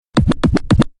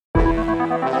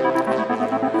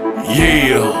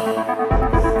Yeah,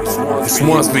 this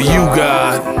one's for you,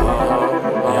 God.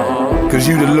 Cause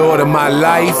you the Lord of my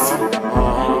life,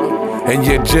 and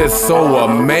you're just so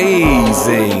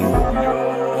amazing.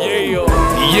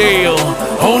 Yeah,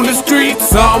 on the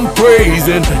streets I'm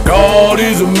praising. God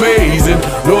is amazing,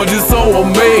 Lord, you're so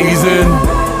amazing.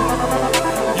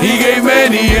 He gave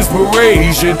man the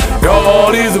inspiration.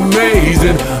 God is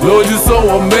amazing, Lord, you're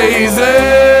so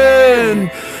amazing.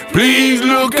 Please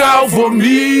look out for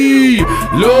me,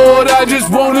 Lord, I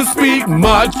just wanna speak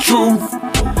my truth.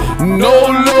 No,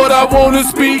 Lord, I wanna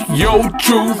speak your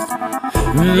truth.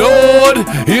 Lord,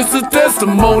 it's a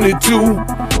testimony too.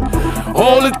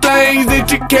 All the things that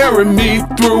you carry me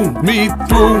through.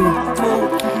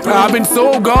 I've been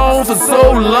so gone for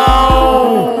so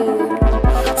long,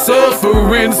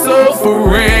 suffering.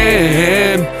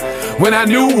 When I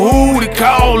knew who to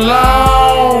call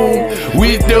on,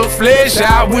 with the flesh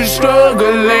I was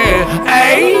struggling.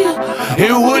 Ay,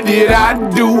 and what did I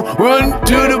do? Run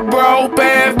to the broad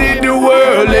path that the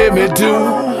world led me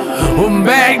to.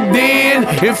 Back then,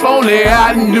 if only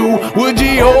I knew what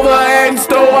Jehovah had in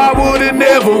store, I would've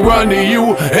never run to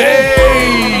you.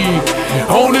 Hey,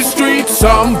 on the streets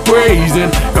I'm praising.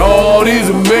 God is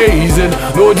amazing,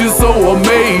 Lord, you're so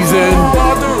amazing.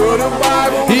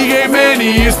 He gave man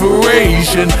the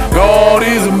inspiration. God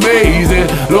is amazing,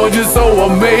 Lord, you're so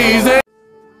amazing.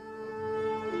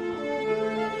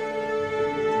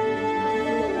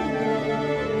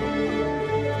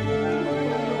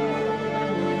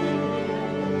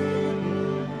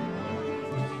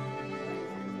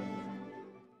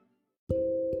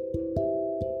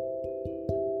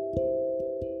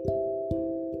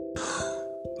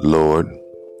 Lord,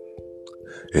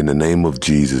 in the name of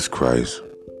Jesus Christ,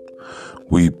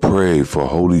 we pray for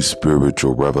Holy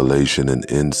Spiritual revelation and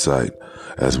insight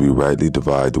as we rightly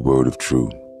divide the word of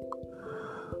truth.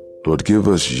 Lord, give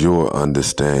us your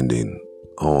understanding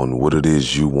on what it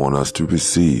is you want us to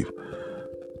receive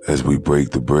as we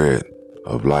break the bread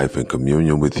of life in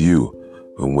communion with you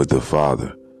and with the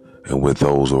Father and with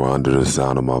those who are under the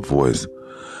sound of my voice.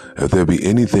 If there be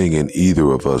anything in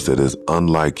either of us that is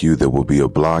unlike you, that will be a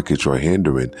blockage or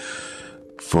hindering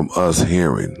from us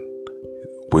hearing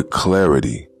with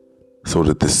clarity, so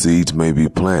that the seeds may be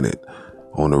planted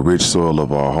on the rich soil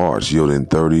of our hearts, yielding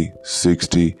 30,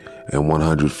 60, and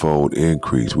 100-fold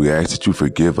increase. We ask that you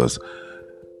forgive us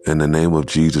in the name of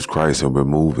Jesus Christ and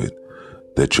remove it,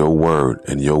 that your word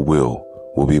and your will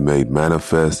be made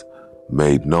manifest,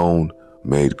 made known,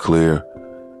 made clear,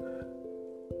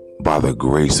 by the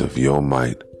grace of your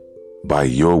might, by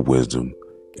your wisdom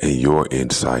and your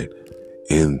insight,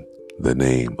 in the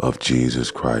name of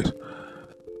Jesus Christ.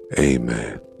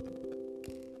 Amen.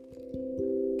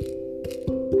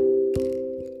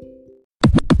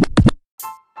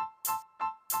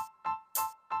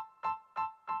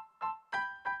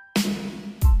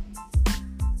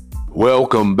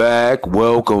 Welcome back.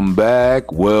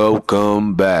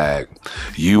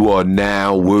 You are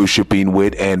now worshiping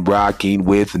with and rocking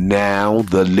with Now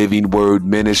the Living Word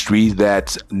Ministries.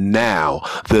 That's Now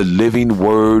the Living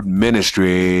Word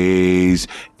Ministries,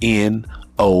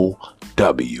 NOW.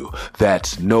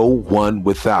 That's no one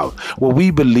without. Well,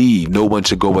 we believe no one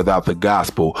should go without the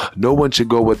gospel. No one should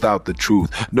go without the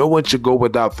truth. No one should go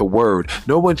without the word.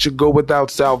 No one should go without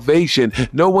salvation.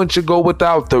 No one should go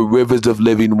without the rivers of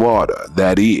living water.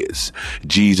 That is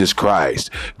Jesus Christ.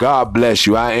 God bless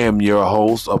you. I am your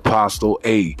host, Apostle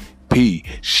A.P.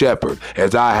 Shepherd,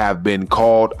 as I have been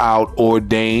called out,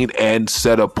 ordained, and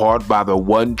set apart by the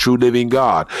one true living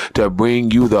God to bring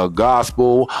you the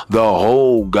gospel, the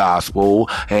whole gospel,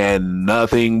 and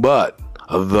nothing but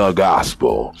the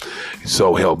gospel.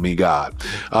 So help me God.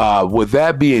 With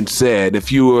that being said, if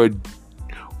you are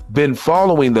been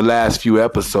following the last few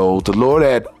episodes, the Lord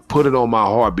had put it on my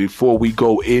heart before we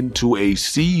go into a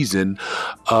season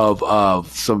of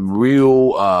some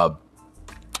real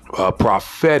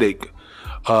prophetic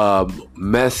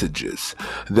messages,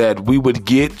 that we would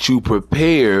get you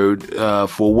prepared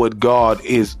for what God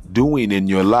is doing in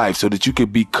your life, so that you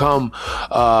could become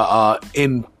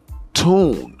in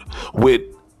tune with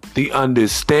the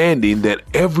understanding that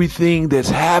everything that's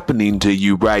happening to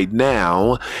you right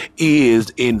now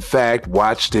is, in fact,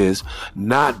 watch this,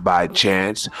 not by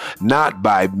chance, not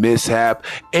by mishap,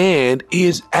 and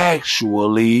is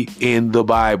actually in the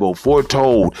Bible,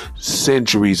 foretold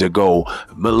centuries ago,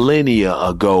 millennia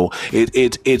ago.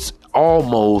 It's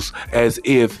almost as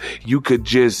if you could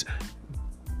just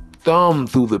thumb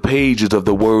through the pages of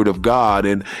the Word of God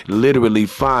and literally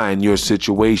find your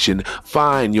situation,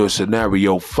 find your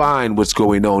scenario, find what's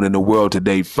going on in the world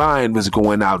today, find what's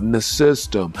going out in the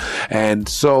system. And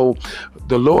so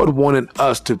The Lord wanted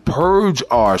us to purge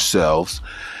ourselves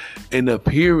in a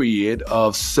period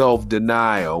of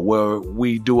self-denial, where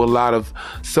we do a lot of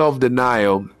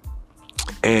self-denial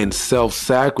and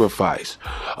self-sacrifice,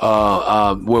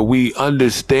 where we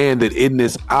understand that in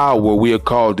this hour we are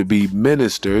called to be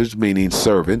ministers, meaning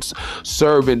servants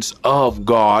of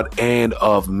God and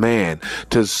of man,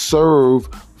 to serve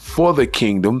for the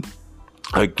kingdom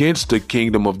against the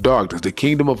kingdom of darkness, the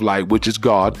kingdom of light, which is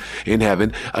God in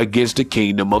heaven, against the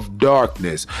kingdom of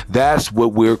darkness. That's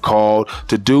what we're called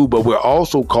to do, but we're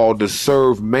also called to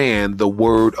serve man, the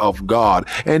word of God,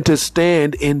 and to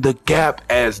stand in the gap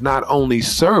as not only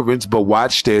servants, but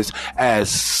watch this, as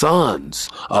sons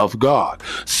of God.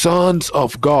 Sons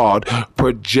of God,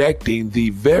 projecting the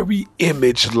very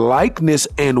image, likeness,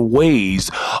 and ways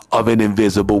of an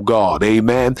invisible God.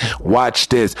 Amen. Watch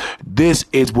this. This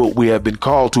is what we have been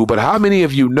called to. But how many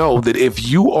of you know that if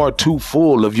you are too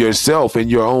full of yourself and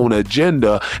your own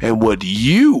agenda and what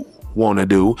you want to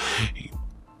do,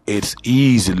 it's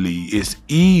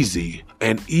easy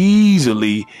and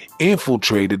easily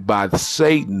infiltrated by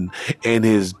Satan and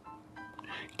his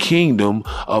kingdom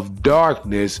of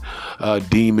darkness,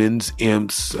 demons,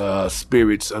 imps,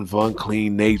 spirits of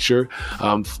unclean nature,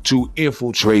 to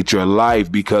infiltrate your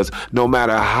life. Because no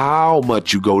matter how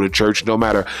much you go to church, no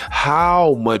matter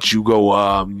how much you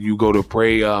go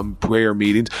to prayer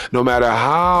meetings, no matter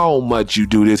how much you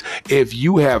do this, if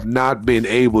you have not been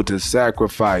able to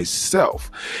sacrifice self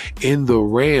in the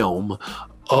realm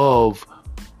of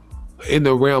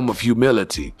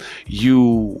humility,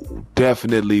 you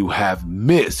definitely have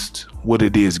missed what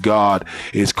it is God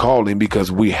is calling,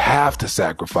 because we have to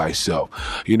sacrifice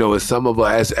self. You know, as some of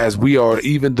us, as we are,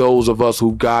 even those of us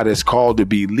who God has called to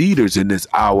be leaders in this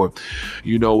hour,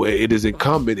 you know, it is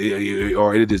incumbent,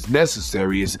 or it is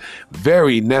necessary, it's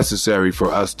very necessary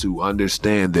for us to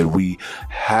understand that we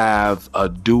have a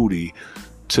duty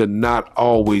to not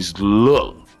always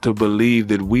look to believe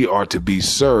that we are to be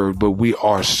served, but we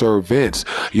are servants.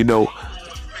 You know,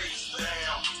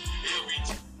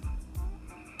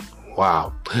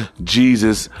 wow.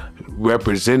 Jesus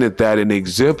represented that and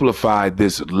exemplified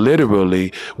this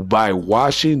literally by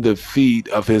washing the feet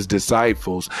of his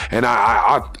disciples. And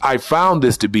I found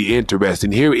this to be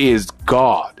interesting. Here is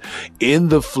God in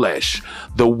the flesh,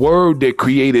 the word that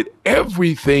created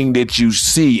everything that you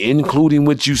see, including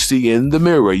what you see in the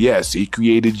mirror. Yes, he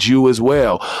created you as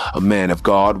well, a man of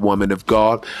God, woman of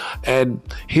God. And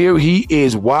here he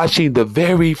is washing the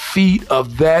very feet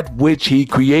of that which he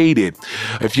created.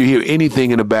 If you hear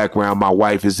anything in the background, my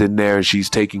wife is in there and she's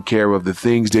taking care of the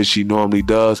things that she normally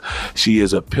does. She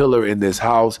is a pillar in this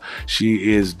house.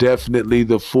 She is definitely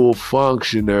the full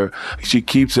functioner. She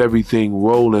keeps everything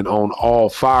rolling on all,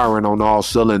 firing on all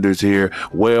cylinders here,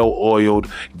 well oiled,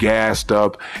 gassed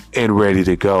up, and ready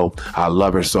to go. I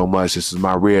love her so much. This is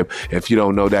my rib. If you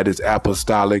don't know, that is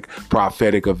apostolic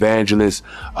prophetic evangelist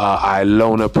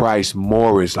Ilona Price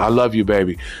Morris. I love you,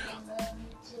 baby.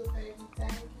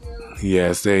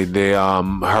 Yes, they,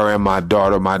 her and my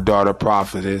daughter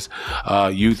prophetess,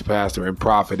 youth pastor and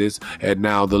prophetess at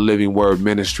Now the Living Word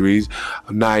Ministries,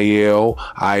 Niel,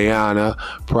 Ayana,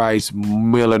 Price,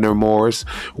 Milliner Morris.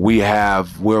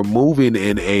 We're moving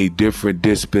in a different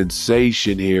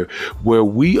dispensation here, where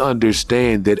we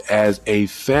understand that as a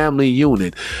family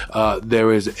unit,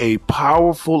 there is a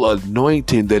powerful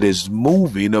anointing that is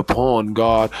moving upon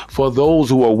God for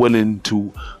those who are willing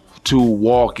to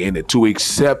walk in it, to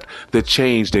accept the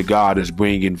change that God is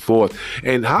bringing forth.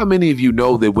 And how many of you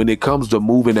know that when it comes to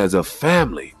moving as a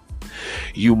family,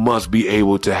 you must be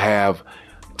able to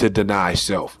deny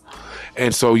self?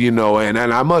 And so, you know, and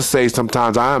I must say,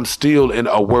 sometimes I am still in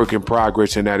a work in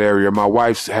progress in that area. My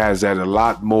wife has that a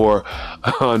lot more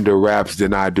under wraps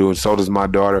than I do, and so does my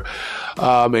daughter.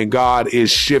 And God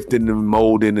is shifting and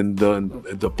molding in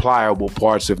the pliable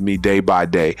parts of me day by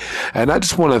day. And I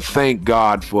just want to thank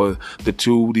God for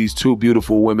these two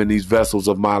beautiful women, these vessels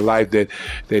of my life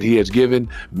that He has given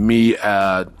me,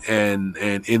 and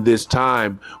in this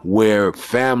time where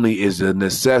family is a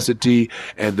necessity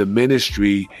and the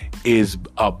ministry is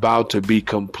about to be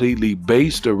completely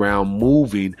based around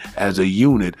moving as a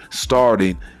unit,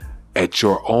 starting at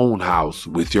your own house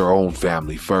with your own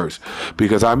family first.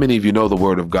 Because how many of you know the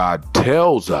word of God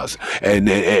tells us, and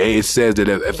it says that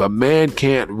if a man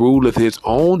can't ruleth his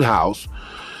own house,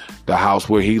 the house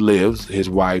where he lives, his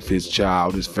wife, his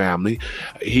child, his family,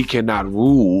 he cannot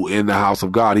rule in the house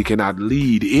of God. He cannot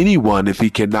lead anyone if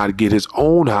he cannot get his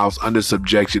own house under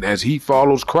subjection as he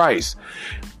follows Christ.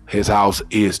 His house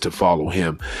is to follow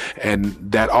him. And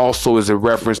that also is a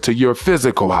reference to your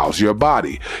physical house, your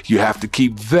body. You have to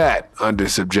keep that under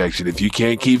subjection. If you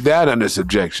can't keep that under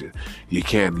subjection, you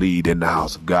can't lead in the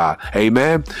house of God.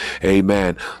 Amen.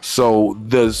 Amen. So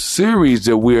the series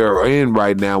that we are in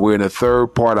right now, we're in the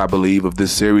third part, I believe, of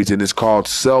this series, and it's called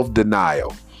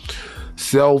Self-Denial.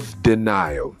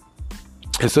 Self-denial.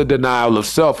 It's a denial of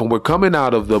self. And we're coming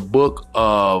out of the book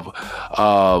of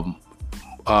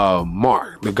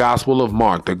Mark, the Gospel of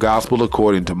Mark, the Gospel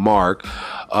according to Mark,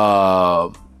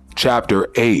 chapter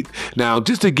 8. Now,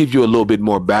 just to give you a little bit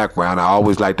more background, I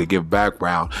always like to give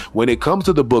background. When it comes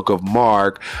to the book of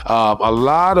Mark, a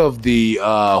lot of the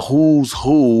who's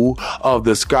who of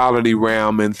the scholarly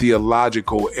realm and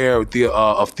theological area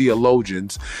of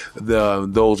theologians,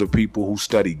 those are people who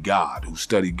study God,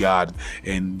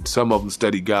 and some of them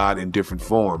study God in different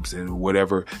forms and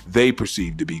whatever they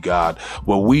perceive to be God.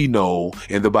 Well, we know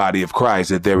in the body of Christ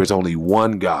that there is only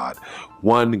one God,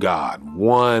 one God.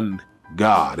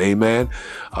 Amen.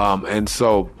 And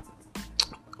so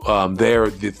through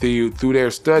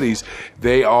their studies,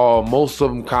 most of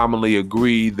them commonly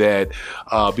agree that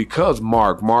because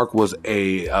Mark was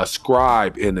a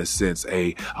scribe, in a sense,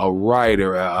 a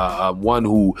writer, one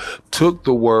who took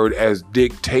the word as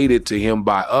dictated to him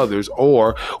by others,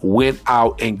 or went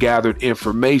out and gathered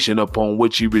information upon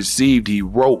which he received. He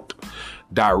wrote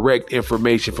direct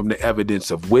information from the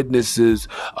evidence of witnesses,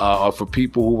 or for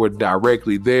people who were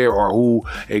directly there or who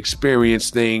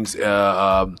experienced things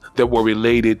that were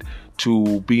related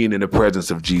to being in the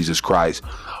presence of Jesus Christ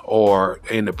or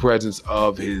in the presence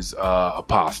of his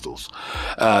apostles.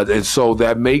 And so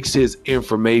that makes his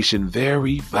information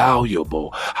very valuable.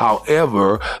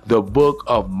 However, the book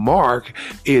of Mark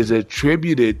is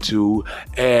attributed to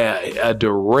a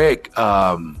direct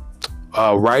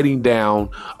writing down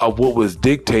of what was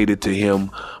dictated to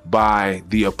him by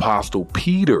the apostle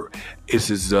Peter. This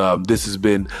has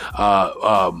been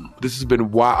a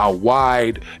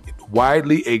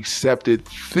widely accepted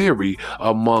theory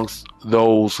amongst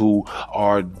those who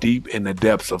are deep in the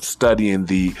depths of studying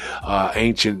the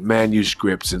ancient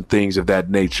manuscripts and things of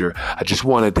that nature. I just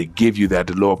wanted to give you that.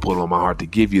 The Lord put on my heart to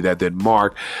give you that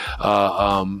Mark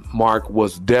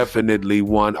was definitely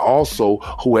one also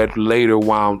who had later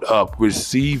wound up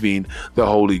receiving the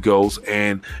Holy Ghost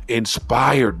and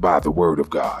inspired by the Word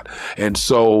of God. And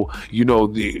so,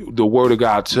 the Word of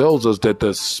God tells us that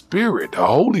the Spirit, the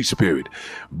Holy Spirit,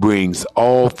 brings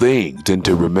all things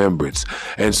into remembrance.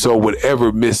 And so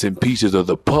whatever missing pieces of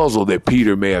the puzzle that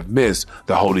Peter may have missed,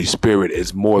 the Holy Spirit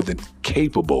is more than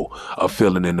capable of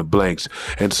filling in the blanks.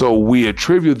 And so we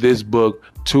attribute this book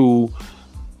to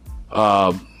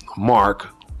Mark,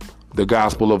 the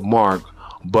Gospel of Mark,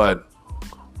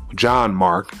 John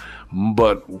Mark,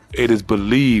 but it is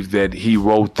believed that he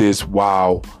wrote this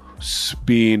while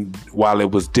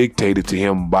it was dictated to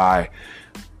him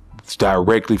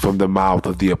directly from the mouth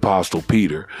of the apostle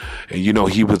Peter. And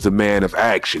he was the man of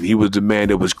action. He was the man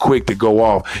that was quick to go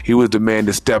off. He was the man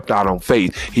that stepped out on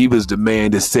faith. He was the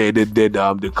man that said that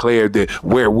declared that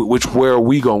where are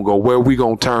we gonna go? Where are we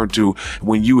gonna turn to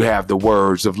when you have the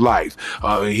words of life?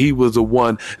 He was the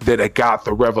one that got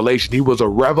the revelation. He was a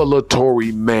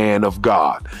revelatory man of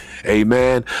God.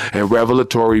 Amen. And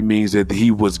revelatory means that he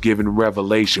was given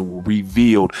revelation,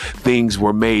 revealed. Things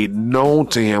were made known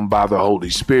to him by the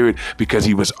Holy Spirit because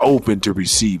he was open to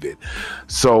receive it.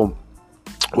 So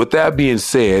with that being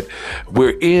said,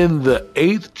 we're in the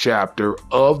 8th chapter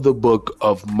of the book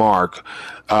of Mark,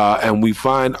 and we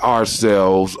find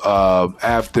ourselves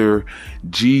after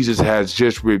Jesus has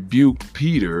just rebuked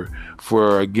Peter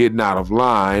for getting out of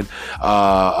line,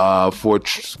 for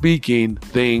speaking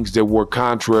things that were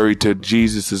contrary to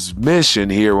Jesus's mission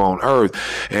here on earth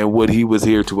and what he was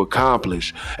here to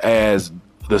accomplish as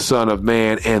the Son of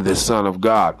Man and the Son of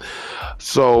God.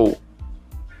 So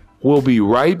we'll be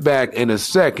right back in a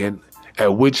second,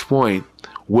 at which point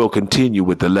we'll continue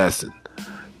with the lesson.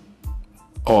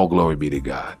 All glory be to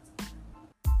God.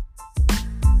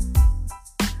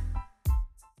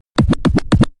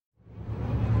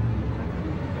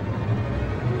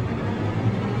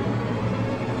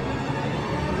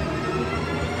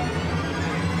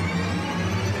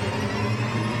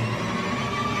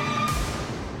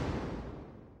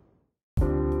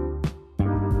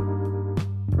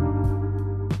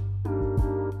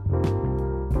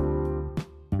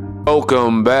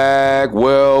 Welcome back.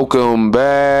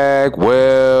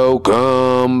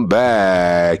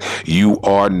 You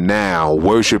are now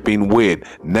worshiping with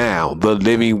the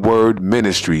Living Word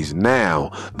Ministries.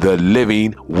 The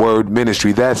Living Word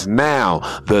Ministry. That's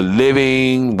the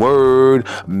Living Word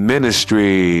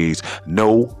Ministries.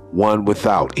 No one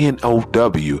without,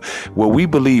 NOW, where we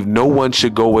believe no one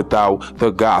should go without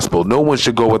the gospel. No one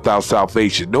should go without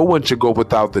salvation. No one should go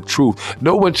without the truth.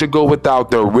 No one should go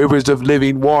without the rivers of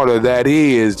living water. That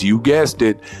is, you guessed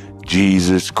it,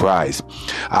 Jesus Christ.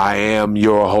 I am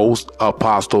your host,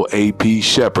 Apostle A.P.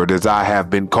 Shepherd, as I have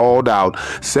been called out,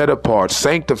 set apart,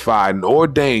 sanctified, and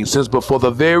ordained since before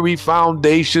the very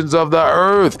foundations of the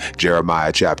earth,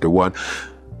 Jeremiah chapter 1,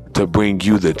 to bring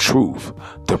you the truth,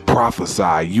 to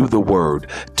prophesy you the word,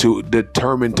 to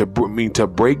determine, to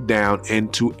break down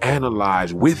and to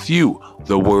analyze with you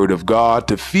the word of God,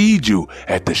 to feed you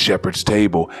at the shepherd's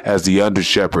table as the under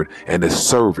shepherd and the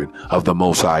servant of the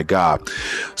Most High God.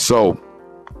 So,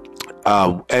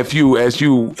 if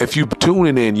you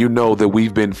tuning in, you know that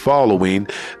we've been following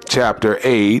chapter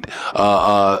 8,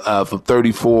 from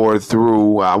 34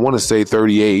 through, I want to say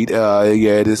 38. Yeah,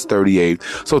 it is 38.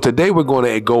 So today we're going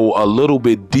to go a little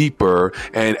bit deeper,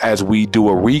 and as we do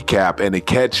a recap and a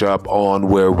catch up on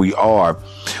where we are.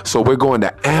 So we're going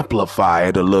to amplify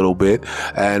it a little bit,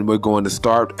 and we're going to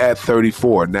start at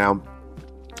 34. Now,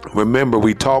 remember,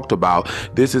 we talked about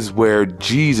this is where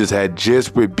Jesus had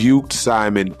just rebuked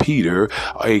Simon Peter,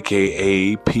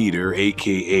 aka Peter,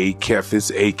 aka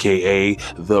Cephas, aka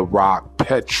the rock,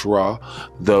 Petra,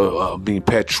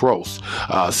 Petros,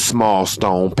 small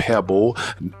stone, pebble,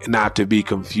 not to be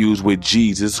confused with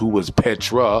Jesus, who was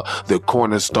Petra, the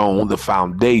cornerstone, the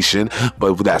foundation,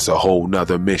 but that's a whole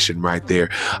nother mission right there.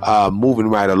 Moving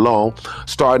right along,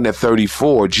 starting at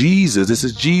 34, this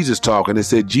is Jesus talking. It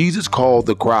said, Jesus called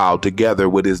the crowd together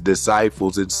with his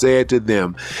disciples and said to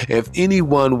them, if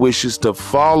anyone wishes to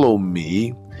follow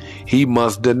me, he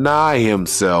must deny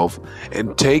himself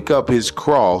and take up his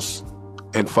cross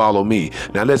and follow me.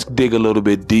 Now let's dig a little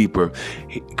bit deeper,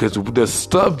 because the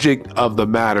subject of the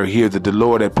matter here that the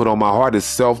Lord had put on my heart is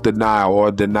self-denial,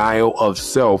 or denial of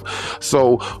self.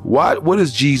 So what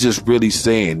is Jesus really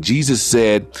saying? Jesus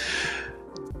said,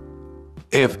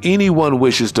 if anyone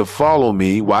wishes to follow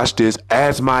me, watch this,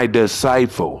 as my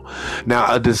disciple.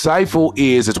 Now, a disciple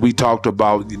is, as we talked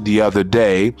about the other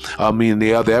day,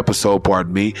 the other episode,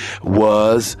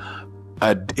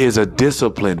 is a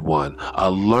disciplined one,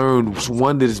 a learned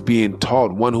one that is being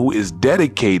taught, one who is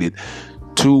dedicated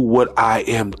to what I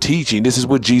am teaching. This is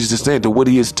what Jesus is saying, to what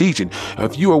he is teaching.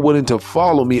 If you are willing to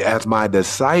follow me as my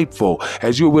disciple,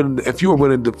 if you are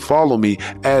willing to follow me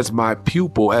as my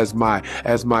pupil, as my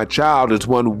child, as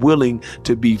one willing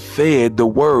to be fed the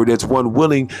word, as one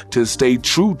willing to stay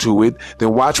true to it,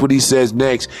 then watch what he says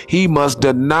next. He must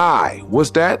deny.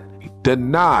 What's that?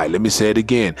 Deny. Let me say it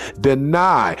again.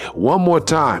 Deny. One more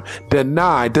time.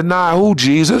 Deny. Deny who,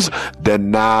 Jesus?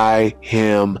 Deny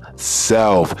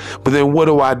himself. But then what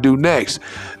do I do next?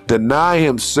 Deny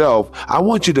himself.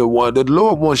 The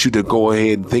Lord wants you to go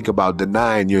ahead and think about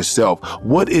denying yourself.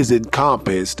 What is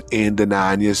encompassed in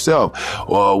denying yourself?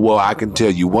 Well, I can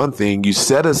tell you one thing. You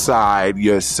set aside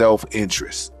your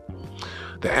self-interest.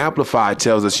 The Amplified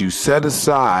tells us you set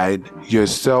aside your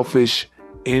selfish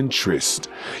interest.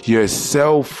 You're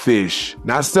selfish,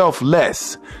 not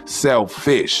selfless,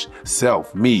 selfish,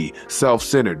 me,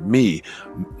 self-centered, me,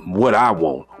 what I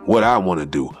want to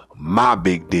do, my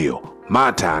big deal,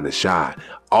 my time to shine,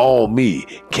 all me,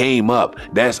 came up,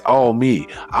 that's all me,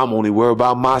 I'm only worried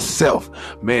about myself.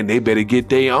 Man, they better get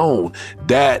their own.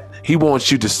 That he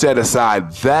wants you to set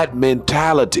aside that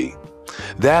mentality.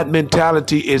 That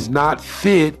mentality is not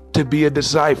fit to be a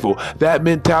disciple. That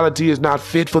mentality is not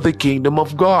fit for the kingdom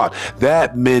of God.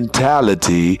 That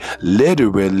mentality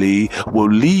literally will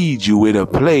lead you in a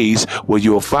place where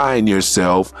you'll find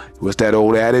yourself, what's that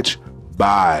old adage?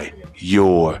 By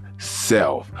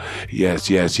yourself. Yes.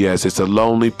 It's a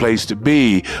lonely place to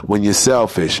be when you're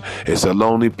selfish. It's a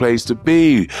lonely place to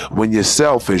be when you're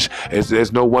selfish.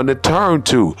 There's no one to turn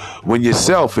to when you're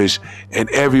selfish, and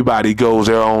everybody goes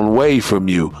their own way from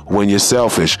you when you're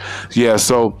selfish. Yeah,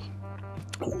 so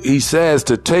he says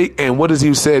to take, and what does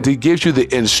he say? He gives you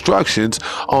the instructions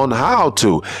on how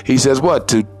to. He says what?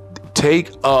 To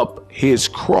take up his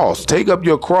cross. Take up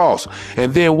your cross.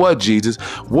 And then what, Jesus?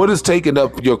 What does taking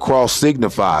up your cross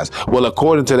signifies? Well,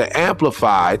 according to the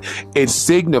Amplified, it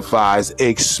signifies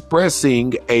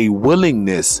expressing a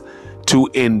willingness to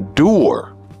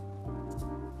endure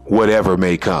whatever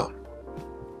may come.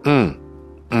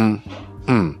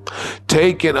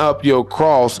 Taking up your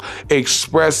cross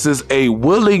expresses a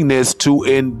willingness to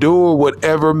endure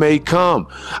whatever may come.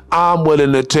 I'm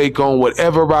willing to take on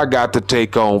whatever I got to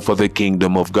take on for the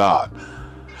kingdom of God.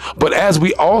 But as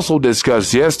we also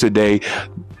discussed yesterday,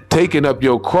 taking up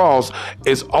your cross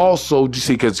is also,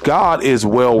 because God is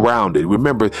well-rounded.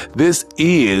 Remember, this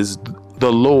is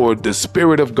the Lord, the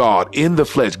Spirit of God in the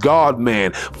flesh, God,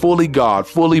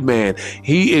 fully man.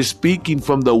 He is speaking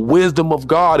from the wisdom of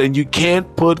God, and you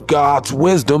can't put God's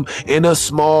wisdom in a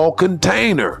small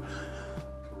container.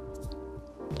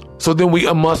 So then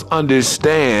we must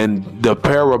understand the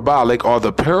parabolic or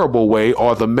the parable way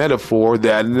or the metaphor,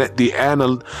 the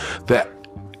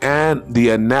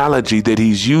analogy that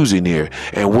he's using here.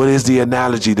 And what is the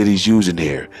analogy that he's using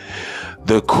here?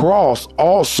 The cross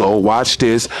also, watch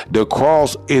this, the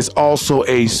cross is also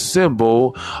a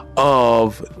symbol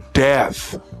of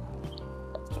death.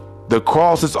 The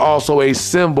cross is also a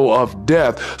symbol of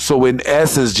death. So in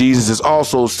essence, Jesus is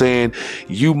also saying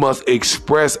you must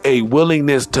express a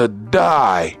willingness to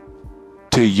die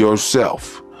to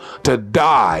yourself, to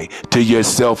die to your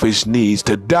selfish needs,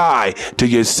 to die to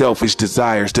your selfish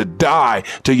desires, to die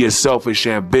to your selfish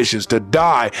ambitions, to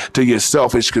die to your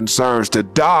selfish concerns, to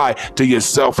die to your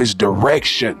selfish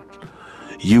direction.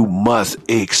 You must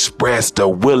express the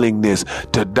willingness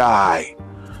to die.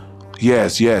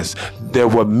 Yes. There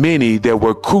were many that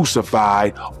were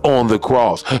crucified on the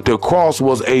cross. The cross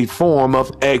was a form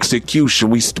of execution.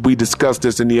 We discussed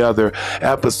this in the other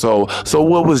episode. So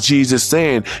what was Jesus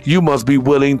saying? You must be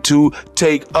willing to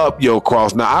take up your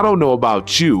cross. Now, I don't know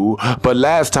about you, but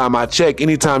last time I checked,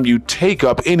 anytime you take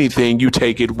up anything, you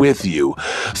take it with you.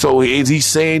 So is he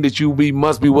saying that we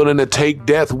must be willing to take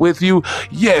death with you?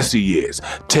 Yes, he is.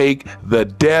 Take the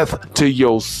death to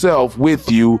yourself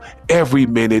with you every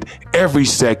minute, every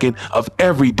second of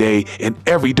every day in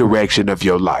every direction of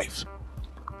your life.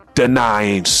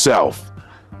 Denying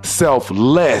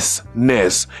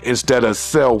selflessness instead of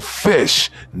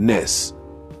selfishness.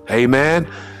 Amen.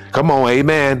 Come on,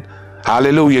 amen.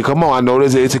 Hallelujah. Come on. I know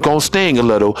it's going to sting a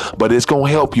little, but it's going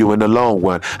to help you in the long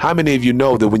run. How many of you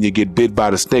know that when you get bit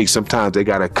by the snake, sometimes they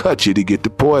got to cut you to get the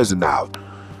poison out?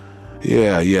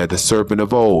 Yeah, the serpent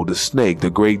of old, the snake,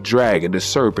 the great dragon, the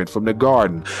serpent from the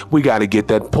garden. We got to get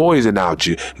that poison out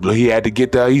you. He had to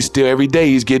get he's still every day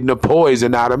he's getting the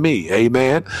poison out of me.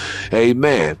 Amen.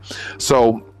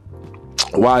 So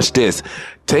watch this.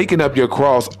 Taking up your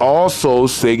cross also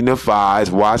signifies,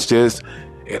 watch this.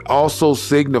 It also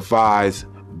signifies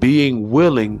being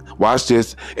willing, watch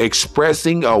this,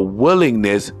 expressing a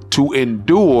willingness to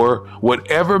endure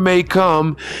whatever may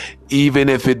come, even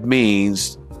if it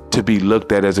means to be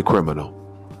looked at as a criminal,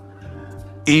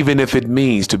 even if it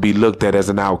means to be looked at as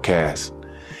an outcast,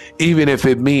 even if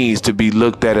it means to be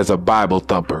looked at as a Bible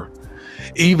thumper,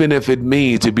 even if it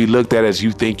means to be looked at as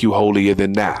you think you holier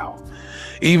than thou,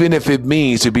 even if it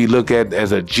means to be looked at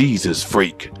as a Jesus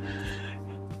freak.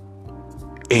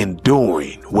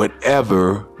 Enduring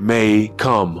whatever may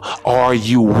come. Are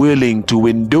you willing to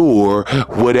endure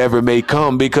whatever may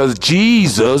come? Because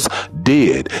Jesus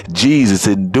did. Jesus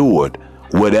endured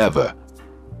whatever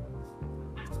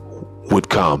would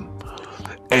come.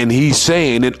 And he's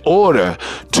saying in order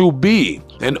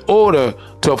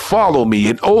to follow me,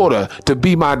 in order to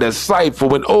be my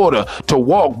disciple, in order to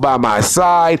walk by my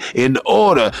side, in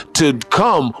order to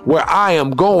come where I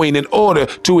am going, in order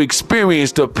to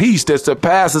experience the peace that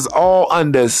surpasses all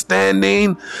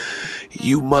understanding,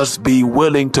 you must be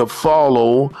willing to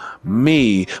follow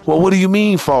me. Well, what do you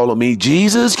mean follow me,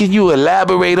 Jesus? Can you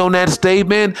elaborate on that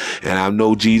statement? And I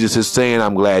know Jesus is saying,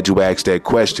 I'm glad you asked that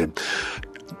question.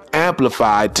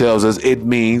 Amplified tells us it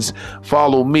means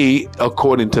follow me,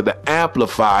 according to the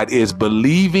Amplified, is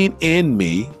believing in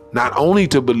me, not only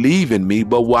to believe in me,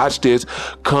 but watch this,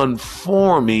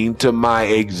 conforming to my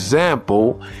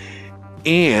example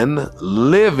in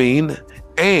living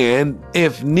and,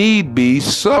 if need be,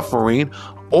 suffering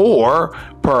or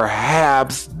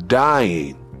perhaps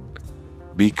dying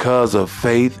because of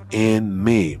faith in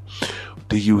me.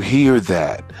 Do you hear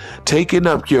that? Taking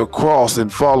up your cross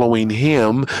and following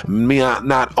him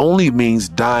not only means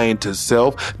dying to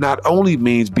self, not only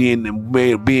means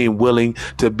being willing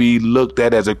to be looked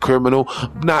at as a criminal.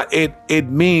 It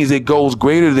means it goes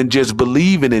greater than just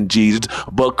believing in Jesus,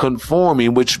 but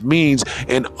conforming, which means,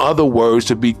 in other words,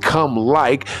 to become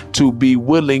like, to be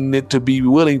willing to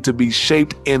be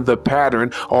shaped in the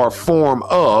pattern or form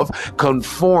of,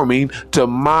 conforming to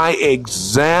my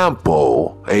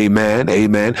example. Amen.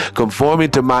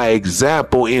 Conforming to my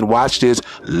example in, watch this,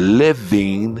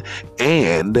 living.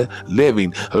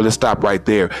 Let's stop right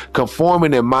there.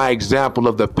 Conforming in my example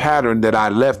of the pattern that I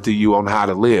left to you on how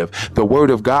to live. The word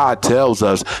of God tells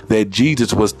us that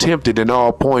Jesus was tempted in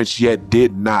all points, yet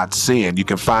did not sin. You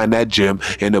can find that gem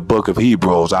in the book of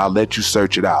Hebrews. I'll let you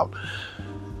search it out.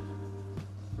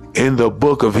 In the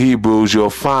book of Hebrews, you'll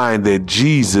find that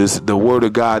Jesus, the word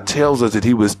of God tells us that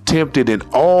he was tempted in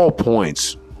all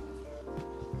points,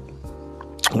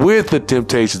 with the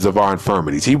temptations of our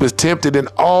infirmities. He was tempted in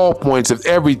all points of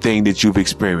everything that you've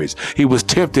experienced. He was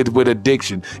tempted with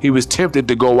addiction. He was tempted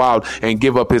to go out and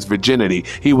give up his virginity.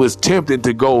 He was tempted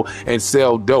to go and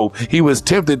sell dope. He was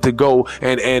tempted to go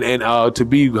and to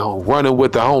be running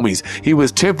with the homies. He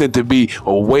was tempted to be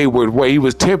a wayward way. He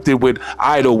was tempted with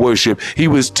idol worship. He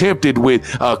was tempted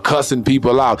with cussing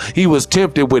people out. He was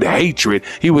tempted with hatred.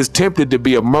 He was tempted to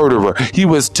be a murderer. He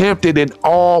was tempted in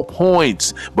all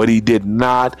points, but he did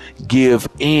not give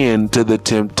in to the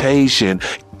temptation.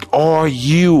 Are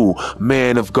you,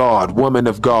 man of God, woman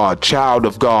of God, child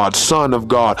of God, son of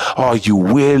God, are you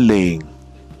willing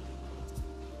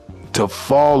to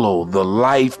follow the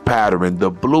life pattern,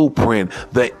 the blueprint,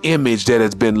 the image that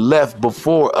has been left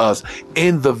before us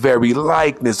in the very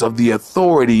likeness of the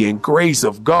authority and grace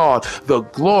of God, the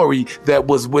glory that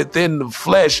was within the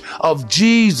flesh of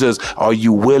Jesus? Are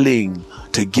you willing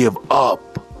to give up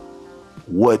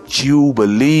what you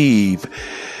believe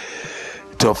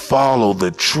to follow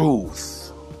the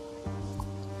truth?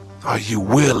 Are you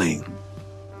willing?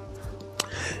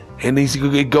 And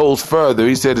it goes further.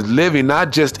 He said, living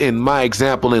not just in my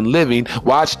example in living.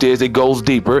 Watch this. It goes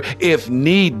deeper. If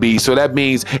need be. So that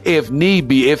means if need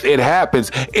be, if it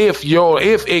happens, if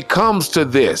it comes to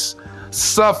this,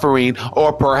 suffering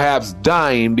or perhaps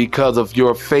dying because of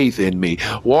your faith in me.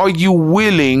 Are you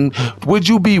willing? Would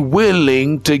you be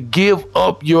willing to give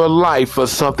up your life for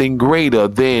something greater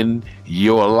than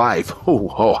your life?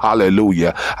 Oh,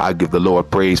 hallelujah. I give the Lord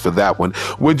praise for that one.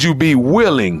 Would you be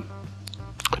willing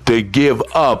to give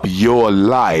up your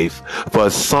life for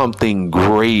something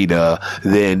greater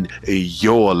than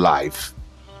your life?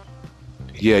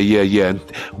 Yeah.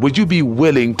 Would you be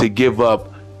willing to give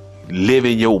up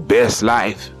living your best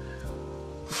life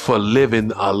for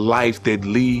living a life that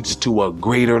leads to a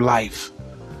greater life?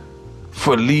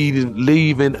 For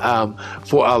leaving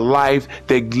for a life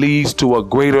that leads to a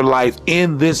greater life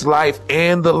in this life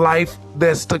and the life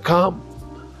that's to come?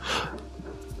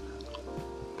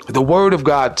 The word of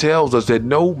God tells us that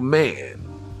no man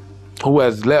who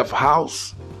has left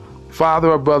house, father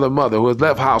or brother, mother, who has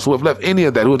left house, who have left any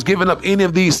of that, who has given up any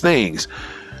of these things,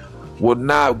 will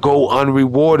not go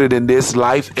unrewarded in this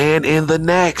life and in the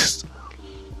next.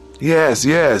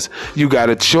 Yes. You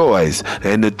got a choice.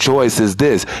 And the choice is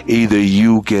this. Either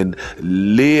you can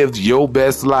live your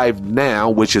best life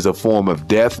now, which is a form of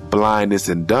death, blindness,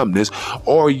 and dumbness,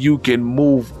 or you can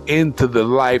move into the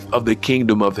life of the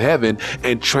kingdom of heaven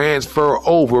and transfer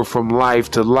over from life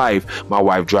to life. My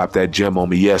wife dropped that gem on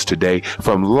me yesterday.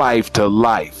 From life to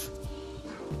life.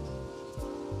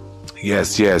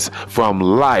 Yes, from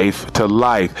life to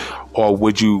life. Or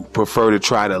would you prefer to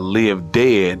try to live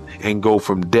dead and go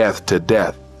from death to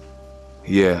death?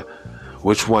 Yeah.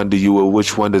 Which one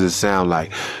does it sound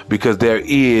like? Because there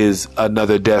is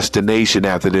another destination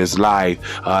after this life.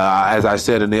 As I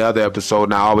said in the other episode,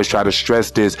 and I always try to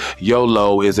stress this,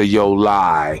 YOLO is a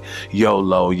lie.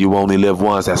 YOLO, you only live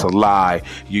once. That's a lie.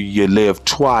 You live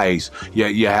twice.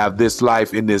 You have this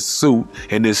life in this suit,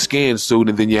 in this skin suit,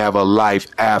 and then you have a life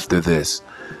after this.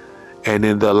 And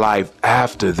in the life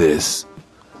after this,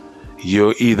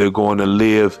 you're either going to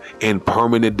live in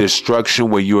permanent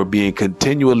destruction where you are being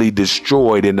continually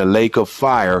destroyed in the lake of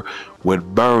fire with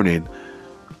burning,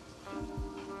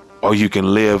 or you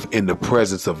can live in the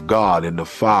presence of God and the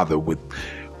Father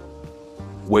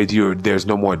there's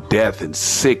no more death and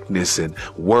sickness and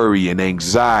worry and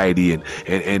anxiety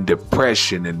and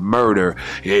depression and murder.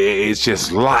 It's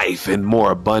just life and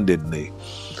more abundantly.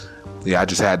 Yeah, I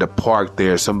just had to park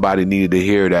there. Somebody needed to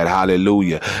hear that.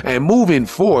 Hallelujah. And moving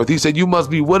forth, he said, you must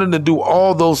be willing to do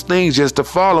all those things just to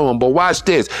follow him. But watch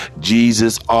this.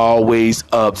 Jesus always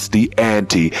ups the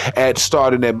ante.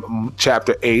 Starting at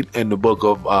chapter 8 in the book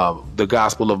of the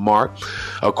Gospel of Mark,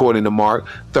 according to Mark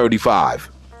 35.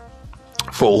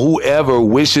 For whoever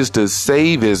wishes to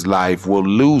save his life will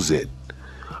lose it.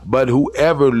 But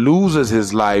whoever loses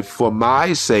his life for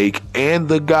my sake and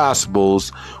the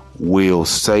gospel's will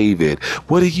save it.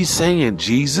 What are you saying,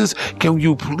 Jesus? Can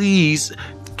you please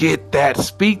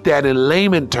speak that in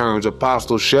layman terms,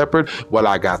 Apostle Shepherd? Well,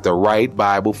 I got the right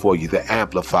Bible for you, the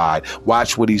Amplified.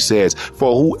 Watch what he says.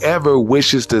 For whoever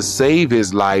wishes to save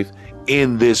his life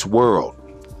in this world.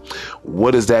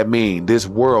 What does that mean? This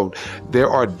world,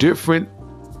 there are different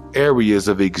areas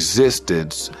of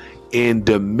existence in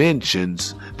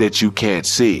dimensions that you can't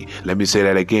see. Let me say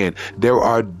that again. There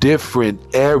are different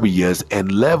areas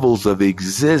and levels of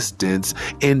existence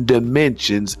in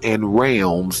dimensions and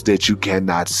realms that you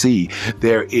cannot see.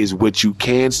 There is what you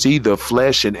can see, the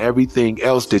flesh and everything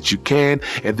else that you can.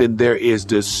 And then there is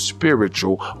the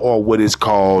spiritual, or what is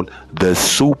called the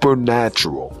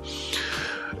supernatural.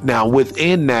 Now,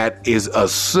 within that is a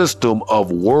system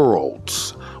of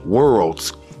worlds.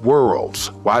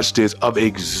 Watch this, of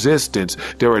existence.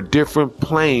 There are different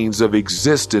planes of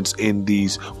existence in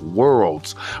these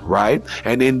worlds, right?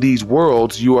 And in these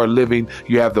worlds, you are living,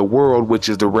 you have the world, which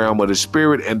is the realm of the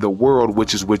spirit, and the world,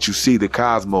 which is what you see, the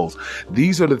cosmos.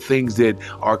 These are the things that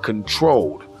are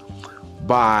controlled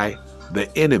by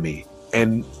the enemy.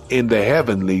 And in the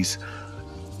heavenlies,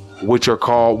 which are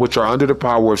under the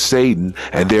power of Satan,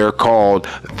 and they're called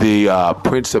the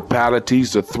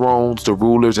principalities, the thrones, the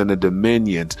rulers, and the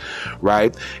dominions,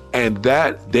 right? And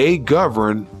that they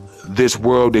govern this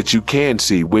world that you can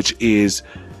see, which is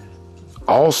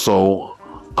also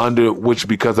under which,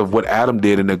 because of what Adam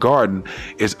did in the garden,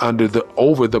 is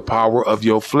over the power of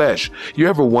your flesh. You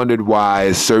ever wondered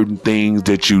why certain things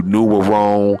that you knew were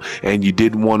wrong and you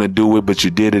didn't want to do it, but you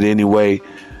did it anyway?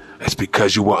 It's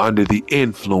because you were under the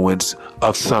influence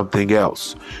of something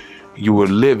else. You were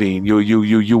living. You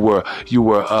were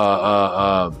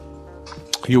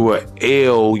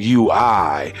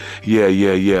LUI.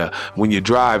 Yeah. When you're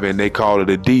driving, they call it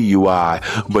a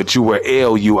DUI, but you were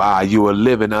LUI. You were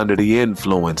living under the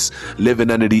influence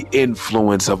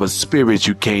of a spirit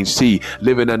you can't see,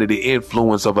 living under the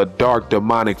influence of a dark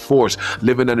demonic force,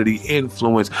 living under the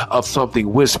influence of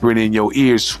something whispering in your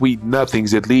ears, sweet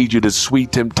nothings that lead you to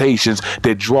sweet temptations,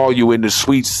 that draw you into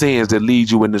sweet sins, that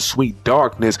lead you into sweet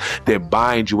darkness, that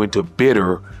bind you into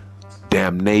bitter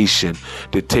damnation,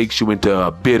 that takes you into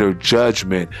a bitter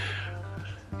judgment.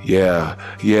 Yeah.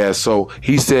 So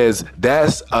he says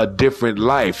that's a different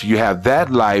life. You have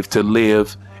that life to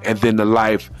live, and then the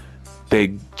life that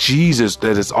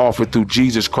is offered through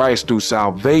Jesus Christ, through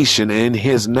salvation in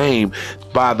his name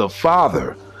by the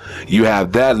Father. You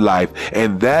have that life,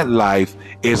 and that life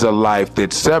is a life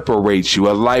that separates you,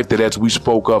 a life that, as we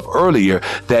spoke of earlier,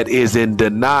 that is in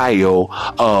denial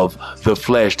of the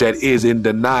flesh, that is in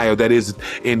denial, that is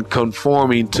in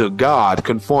conforming to God,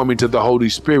 conforming to the Holy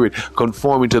Spirit,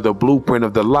 conforming to the blueprint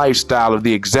of the lifestyle of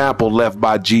the example left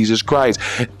by Jesus Christ,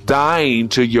 dying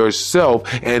to yourself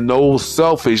and those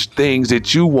selfish things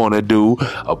that you want to do,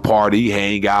 a party,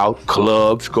 hang out,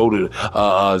 clubs, go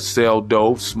to sell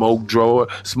dope, smoke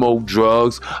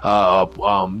drugs,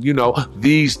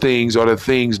 these things are the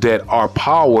things that are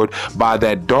powered by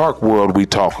that dark world we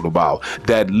talking about,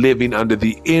 that living under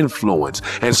the influence.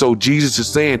 And so Jesus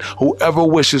is saying, whoever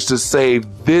wishes to save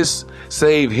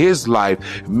his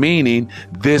life, meaning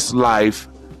this life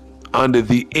under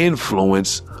the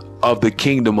influence of the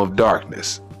kingdom of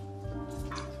darkness,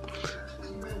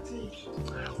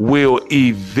 will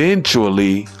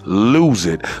eventually lose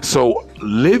it. So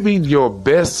living your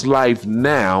best life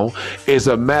now is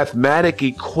a mathematic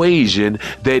equation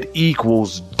that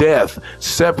equals death,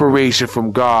 separation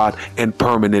from God, and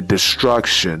permanent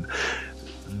destruction.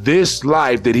 This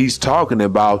life that he's talking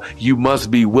about, you must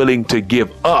be willing to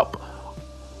give up.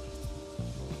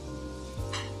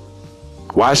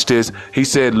 Watch this. He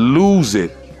said, lose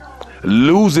it.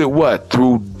 Lose it what?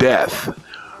 Through death.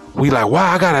 We like,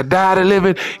 wow, I gotta die to live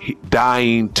it.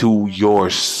 Dying to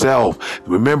yourself.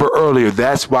 Remember earlier,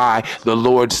 that's why the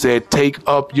Lord said, take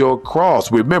up your cross.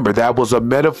 Remember, that was a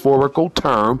metaphorical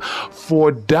term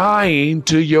for dying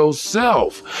to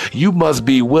yourself. You must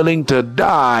be willing to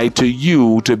die to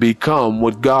you to become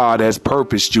what God has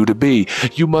purposed you to be.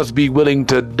 You must be willing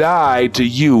to die to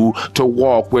you to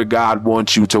walk where God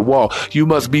wants you to walk. You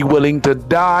must be willing to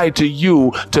die to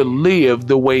you to live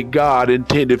the way God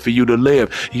intended for you to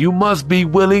live. You must be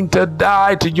willing to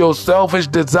die to your selfish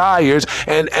desires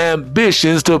and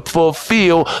ambitions to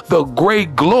fulfill the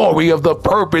great glory of the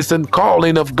purpose and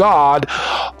calling of God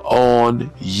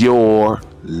on your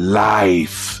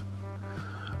life.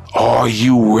 Are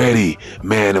you ready,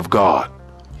 man of God?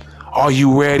 Are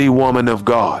you ready, woman of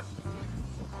God?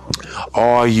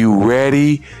 Are you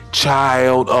ready,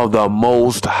 child of the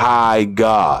Most High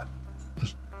God?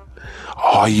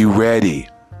 Are you ready?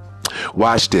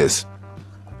 Watch this.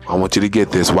 I want you to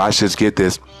get this. Watch this. Get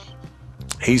this.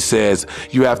 He says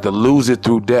you have to lose it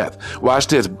through death. Watch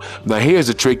this. Now here's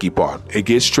the tricky part. It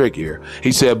gets trickier.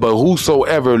 He said, but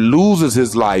whosoever loses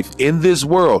his life in this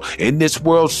world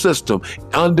system,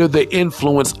 under the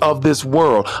influence of this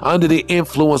world, under the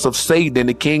influence of Satan and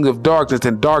the king of darkness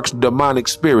and dark demonic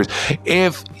spirits,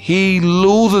 if he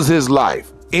loses his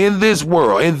life in this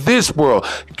world,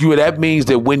 that means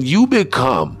that when you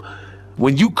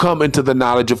come into the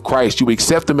knowledge of Christ, you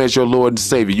accept him as your Lord and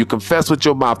Savior. You confess with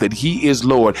your mouth that he is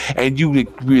Lord, and you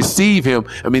receive him.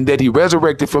 That he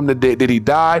resurrected from the dead, that he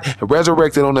died and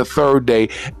resurrected on the third day,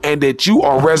 and that you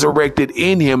are resurrected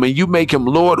in him, and you make him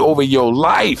Lord over your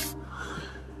life.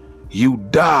 You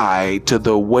die to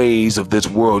the ways of this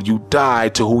world. You die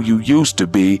to who you used to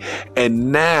be.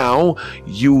 And now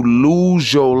you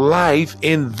lose your life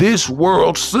in this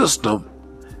world system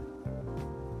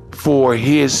for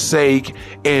his sake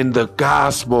in the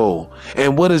gospel.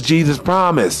 And what does Jesus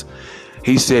promise?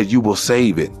 He said, you will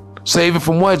save it. Save it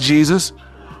from what, Jesus?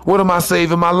 What am I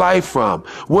saving my life from?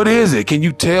 What is it? Can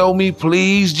you tell me,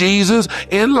 please, Jesus?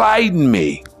 Enlighten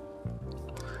me.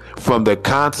 From the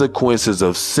consequences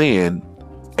of sin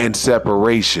and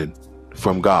separation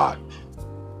from God.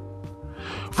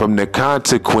 From the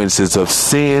consequences of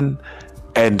sin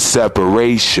and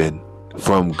separation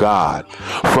from God.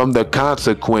 From the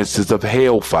consequences of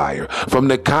hellfire. From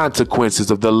the consequences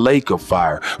of the lake of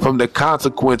fire. From the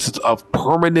consequences of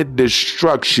permanent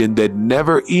destruction that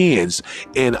never ends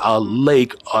in a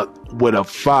lake with a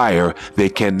fire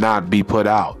that cannot be put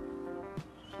out.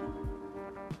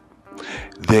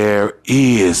 There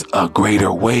is a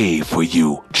greater way for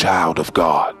you, child of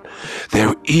God.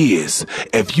 There is.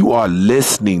 If you are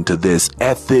listening to this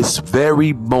at this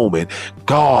very moment,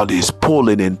 God is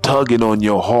pulling and tugging on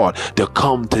your heart to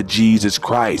come to Jesus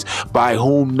Christ, by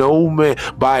whom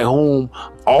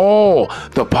all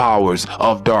the powers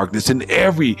of darkness in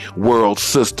every world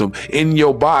system in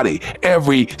your body,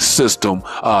 every system,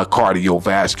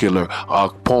 cardiovascular,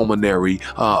 pulmonary,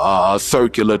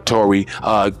 circulatory,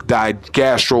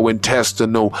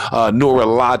 gastrointestinal,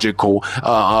 neurological,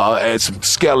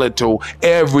 skeletal,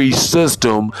 every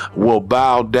system will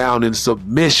bow down in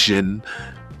submission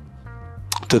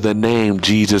to the name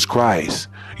Jesus Christ.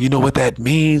 You know what that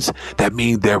means? That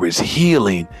means there is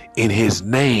healing in his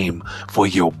name for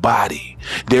your body.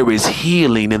 There is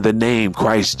healing in the name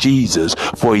Christ Jesus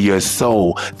for your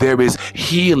soul. There is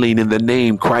healing in the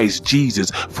name Christ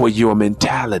Jesus for your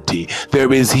mentality.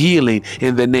 There is healing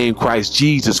in the name Christ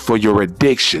Jesus for your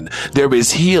addiction. There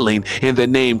is healing in the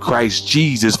name Christ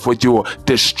Jesus for your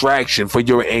distraction, for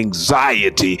your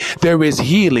anxiety. There is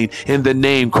healing in the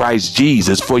name Christ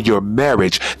Jesus for your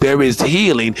marriage. There is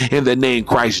healing in the name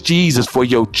Christ Jesus for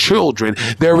your children.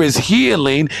 There is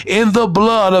healing in the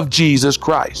blood of Jesus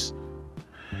Christ.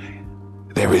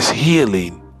 There is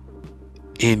healing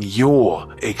in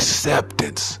your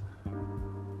acceptance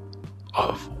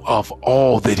of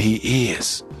all that he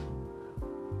is.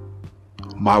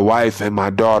 My wife and my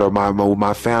daughter,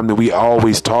 my family, we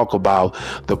always talk about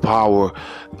the power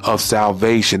of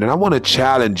salvation. And I want to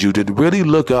challenge you to really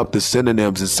look up the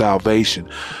synonyms of salvation.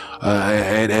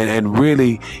 And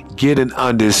really get an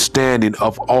understanding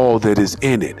of all that is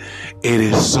in it. It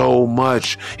is so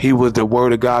much. The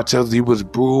word of God tells us he was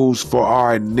bruised for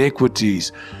our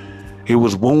iniquities. He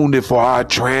was wounded for our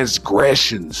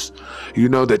transgressions. You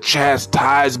know, the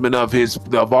chastisement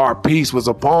of our peace was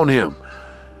upon him.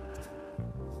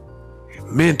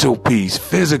 Mental peace,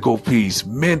 physical peace,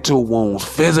 mental wounds,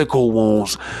 physical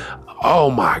wounds.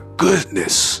 Oh my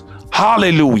goodness.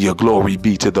 Hallelujah. Glory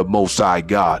be to the Most High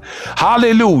God.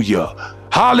 Hallelujah.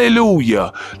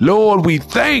 Hallelujah. Lord, we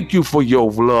thank you for your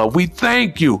love. We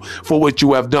thank you for what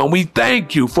you have done. We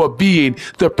thank you for being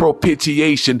the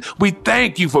propitiation. We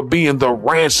thank you for being the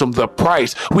ransom, the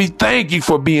price. We thank you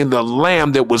for being the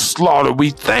lamb that was slaughtered. We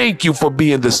thank you for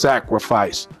being the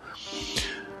sacrifice.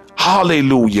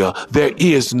 Hallelujah. There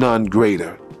is none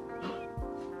greater.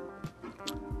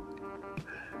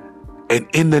 And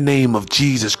in the name of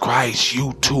Jesus Christ,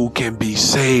 you too can be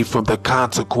saved from the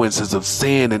consequences of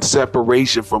sin and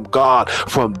separation from God,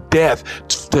 from death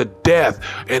to death.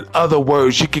 In other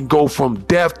words, you can go from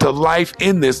death to life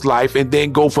in this life, and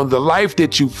then go from the life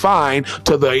that you find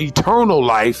to the eternal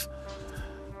life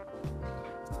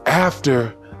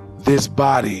after this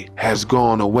body has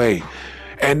gone away.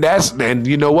 And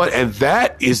you know what? And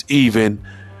that's even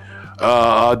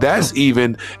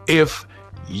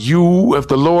if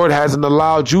the Lord hasn't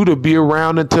allowed you to be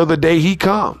around until the day he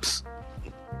comes.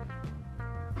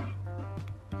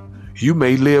 You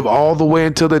may live all the way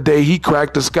until the day he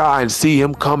cracked the sky and see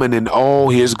him coming in all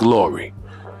his glory.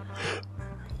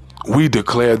 We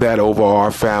declare that over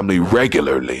our family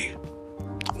regularly.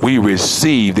 We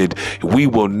receive that we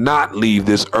will not leave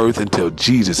this earth until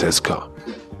Jesus has come.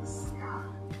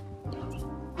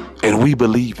 And we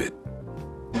believe it.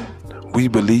 We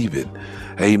believe it.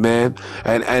 Amen.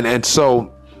 And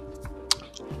so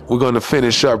we're going to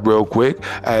finish up real quick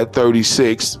at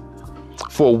 36.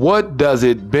 For what does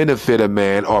it benefit a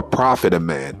man or profit a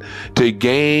man to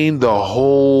gain the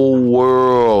whole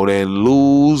world and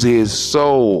lose his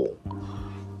soul?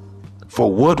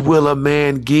 For what will a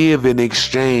man give in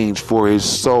exchange for his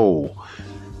soul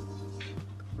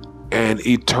and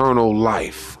eternal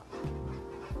life?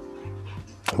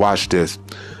 Watch this.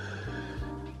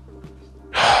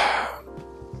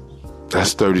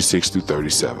 That's 36 through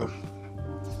 37.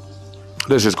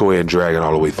 Let's just go ahead and drag it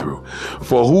all the way through.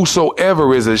 For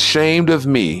whosoever is ashamed of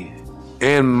me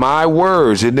and my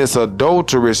words in this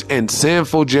adulterous and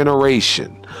sinful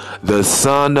generation, the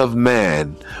Son of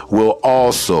Man will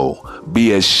also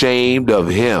be ashamed of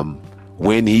him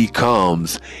when he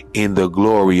comes in the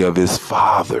glory of his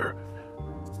Father.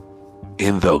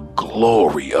 In the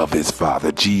glory of his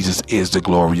Father. Jesus is the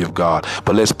glory of God.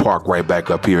 But let's park right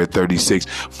back up here at 36.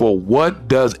 For what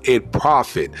does it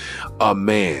profit a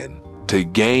man to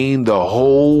gain the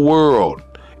whole world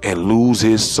and lose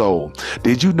his soul?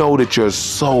 Did you know that your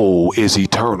soul is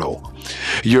eternal?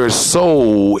 Your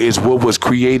soul is what was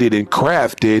created and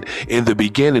crafted in the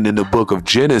beginning in the book of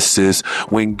Genesis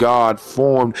when God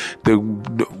that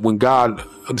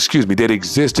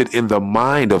existed in the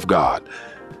mind of God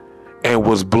and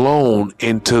was blown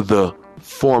into the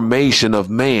formation of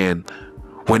man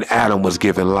when Adam was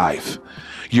given life.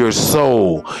 Your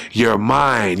soul, your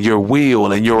mind, your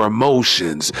will, and your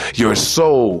emotions, your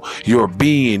soul, your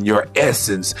being, your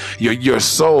essence, your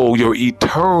soul, your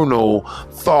eternal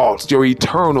thoughts, your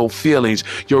eternal feelings,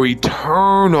 your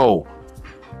eternal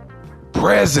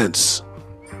presence.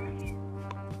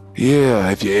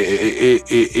 Yeah, if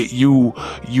you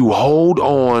hold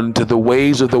on to the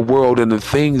ways of the world and the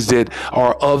things that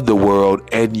are of the world,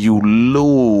 and you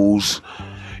lose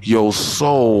your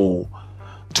soul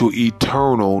to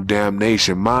eternal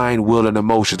damnation. Mind, will, and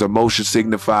emotions. Emotions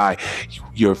signify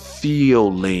your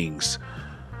feelings.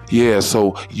 Yeah,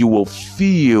 so you will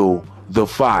feel the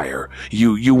fire.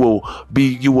 You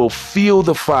will feel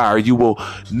the fire. You will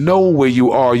know where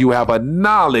you are. You have a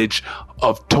knowledge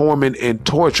of torment and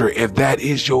torture if that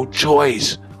is your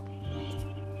choice.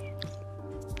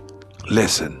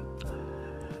 Listen,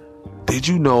 did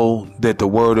you know that the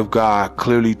Word of God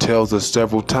clearly tells us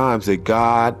several times that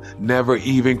God never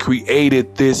even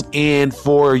created this end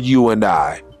for you and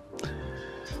I?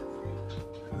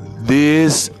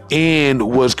 This end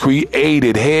was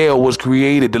created. Hell was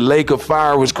created. The lake of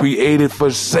fire was created for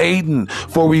Satan,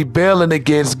 for rebelling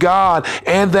against God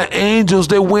and the angels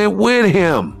that went with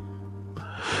him.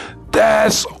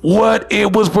 That's what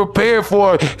it was prepared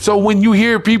for. So when you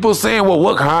hear people saying, well,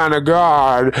 what kind of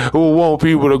God will want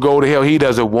people to go to hell? He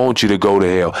doesn't want you to go to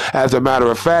hell. As a matter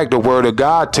of fact, the Word of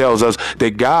God tells us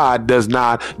that God does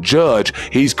not judge.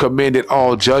 He's commended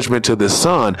all judgment to the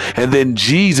Son. And then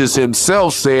Jesus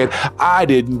himself said, I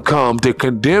didn't come to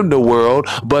condemn the world,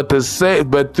 but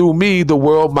through me the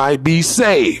world might be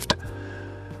saved.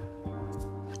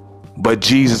 But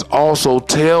Jesus also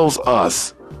tells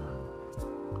us,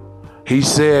 he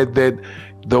said that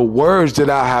the words that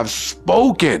I have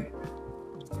spoken,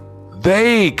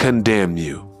 they condemn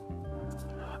you.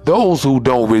 Those who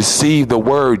don't receive the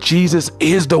word, Jesus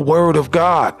is the Word of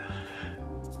God.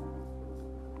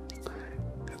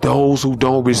 Those who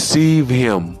don't receive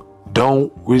him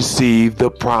don't receive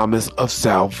the promise of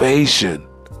salvation.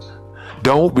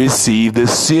 Don't receive the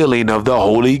sealing of the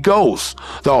Holy Ghost,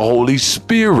 the Holy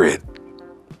Spirit.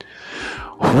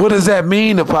 What does that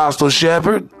mean, Apostle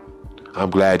Shepherd? I'm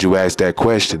glad you asked that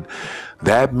question.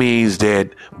 That means that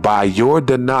by your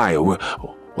denial,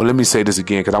 well, let me say this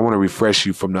again because I want to refresh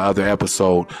you from the other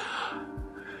episode.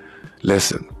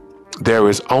 Listen, there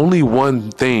is only one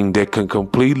thing that can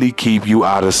completely keep you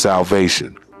out of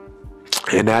salvation,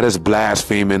 and that is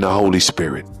blaspheming the Holy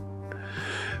Spirit.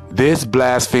 This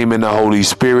blaspheming the Holy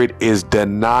Spirit is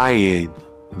denying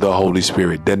the Holy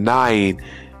Spirit, denying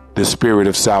the Spirit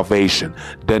of salvation,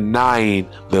 denying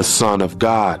the Son of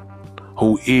God,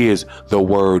 who is the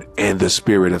Word and the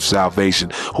Spirit of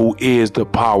salvation, who is the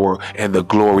power and the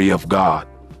glory of God.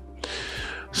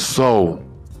 So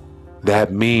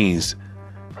that means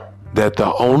that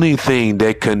the only thing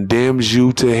that condemns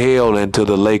you to hell and to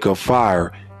the lake of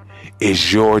fire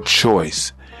is your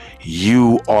choice.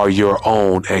 You are your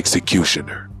own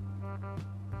executioner.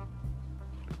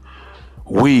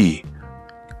 We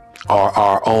are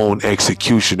our own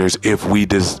executioners if we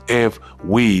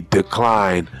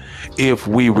decline, if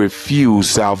we refuse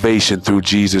salvation through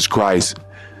Jesus Christ.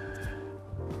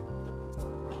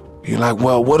 You're like,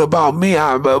 well, what about me?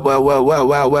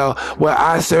 Well,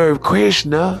 I serve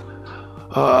Krishna.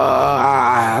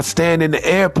 I stand in the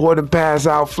airport and pass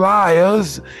out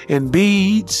flyers and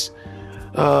beads.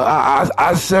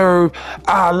 I serve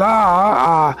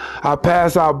Allah. I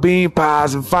pass out bean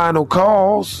pies and final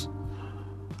calls.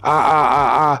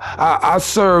 I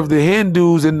serve the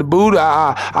Hindus and the Buddha.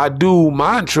 I do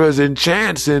mantras and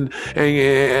chants and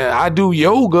I do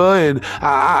yoga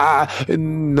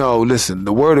and no, listen,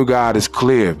 the Word of God is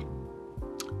clear.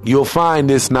 You'll find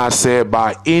this not said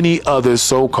by any other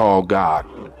so-called God.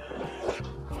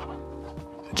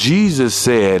 Jesus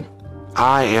said,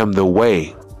 I am the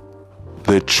way,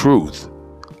 the truth,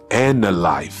 and the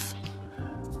life.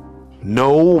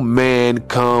 No man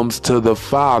comes to the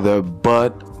Father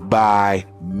but by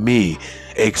me,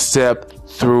 except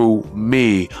through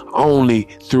me, only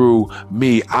through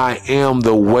me. I am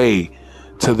the way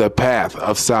to the path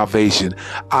of salvation.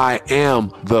 I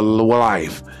am the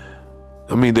life.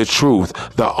 The truth,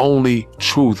 the only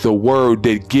truth, the word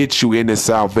that gets you into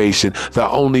salvation, the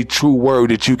only true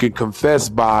word that you can confess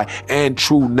by, and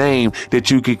true name that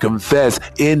you can confess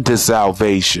into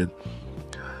salvation.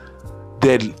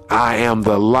 That I am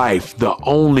the life, the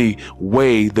only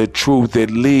way, the truth that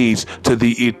leads to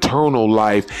the eternal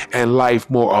life and life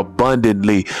more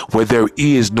abundantly, where there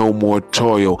is no more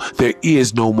toil, there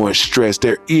is no more stress,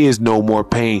 there is no more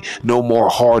pain, no more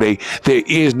heartache, there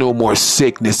is no more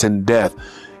sickness and death.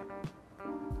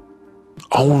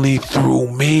 Only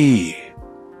through me.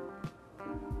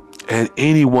 And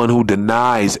anyone who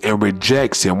denies and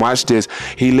rejects him, watch this,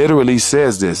 he literally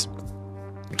says this.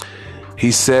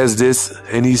 He says this,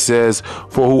 and he says,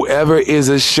 for whoever is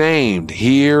ashamed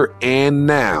here and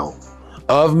now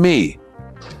of me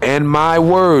and my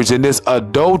words in this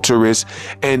adulterous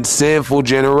and sinful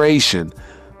generation,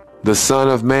 the Son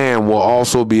of Man will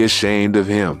also be ashamed of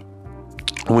him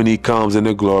when he comes in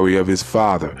the glory of his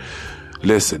Father.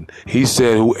 Listen, he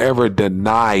said, whoever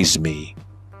denies me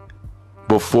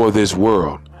before this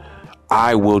world,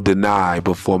 I will deny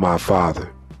before my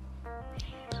Father.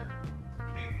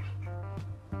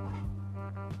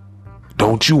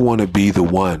 Don't you want to be the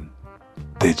one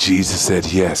that Jesus said,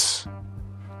 yes,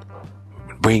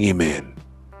 bring him in.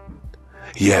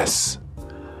 Yes,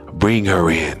 bring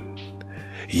her in.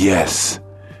 Yes,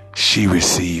 she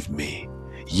received me.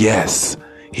 Yes,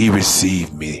 he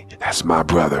received me. That's my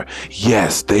brother.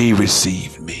 Yes, they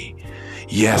received me.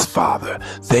 Yes, Father,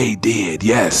 they did.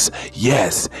 Yes,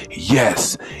 yes,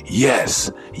 yes,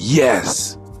 yes,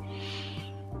 yes.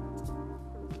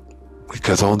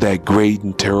 Because on that great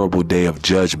and terrible day of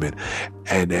judgment,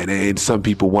 and some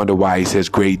people wonder why he says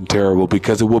great and terrible,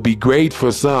 because it will be great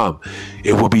for some,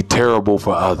 it will be terrible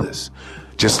for others.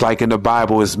 Just like in the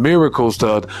Bible, it's miracles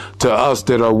to us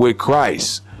that are with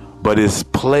Christ, but it's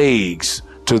plagues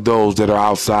to those that are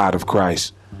outside of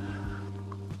Christ.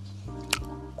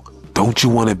 Don't you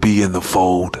want to be in the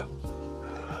fold?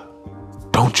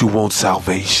 Don't you want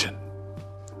salvation?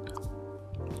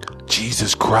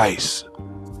 Jesus Christ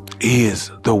is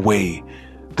the way,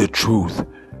 the truth,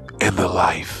 and the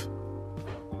life.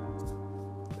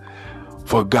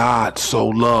 For God so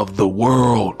loved the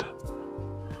world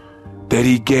that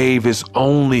he gave his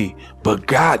only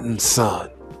begotten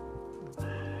Son,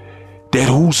 that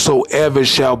whosoever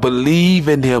shall believe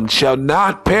in him shall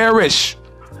not perish,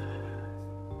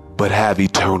 but have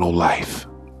eternal life.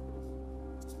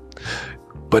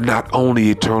 But not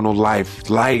only eternal life,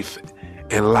 life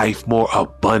and life more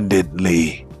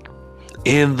abundantly.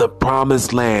 In the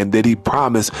promised land that he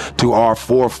promised to our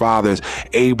forefathers,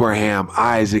 Abraham,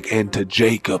 Isaac, and to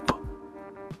Jacob,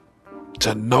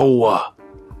 to Noah.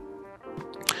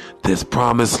 This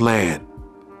promised land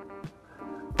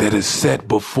that is set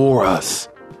before us.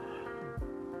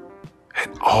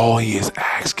 And all he is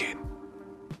asking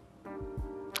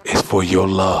is for your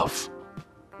love,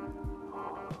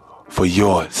 for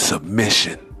your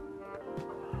submission,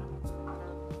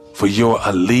 for your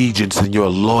allegiance and your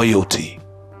loyalty,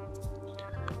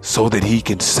 so that he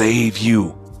can save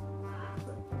you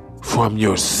from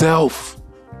yourself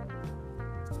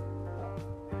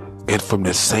and from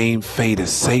the same fate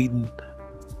as Satan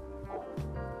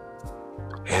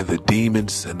and the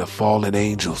demons and the fallen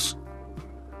angels,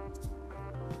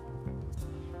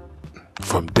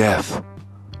 from death.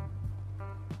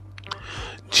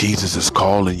 Jesus is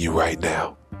calling you right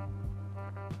now.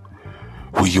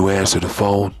 Will you answer the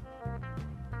phone?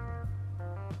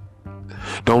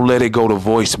 Don't let it go to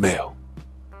voicemail,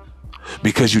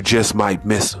 because you just might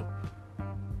miss him.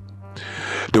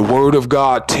 The word of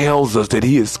God tells us that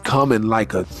he is coming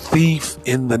like a thief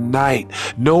in the night.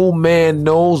 No man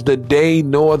knows the day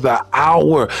nor the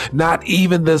hour, not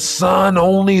even the Son,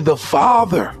 only the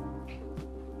Father.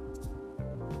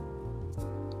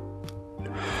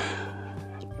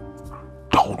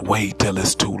 Don't wait till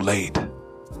it's too late.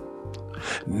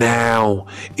 Now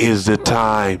is the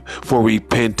time for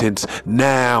repentance.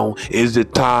 Now is the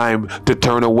time to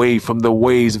turn away from the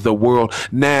ways of the world.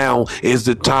 Now is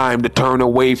the time to turn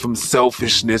away from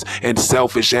selfishness and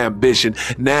selfish ambition.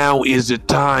 Now is the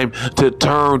time to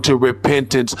turn to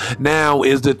repentance. Now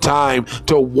is the time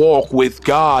to walk with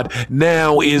God.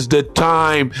 Now is the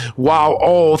time while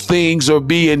all things are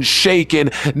being shaken.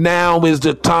 Now is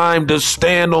the time to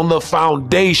stand on the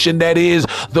foundation that is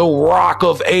the rock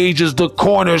of ages, the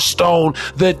cornerstone,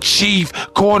 the chief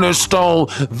cornerstone,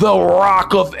 the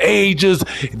rock of ages,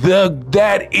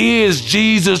 that is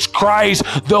Jesus Christ,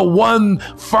 the one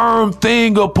firm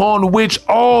thing upon which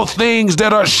all things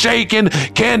that are shaken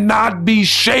cannot be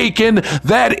shaken.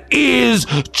 That is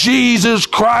Jesus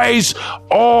Christ.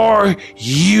 Are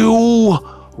you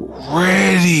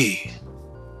ready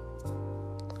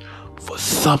for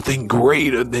something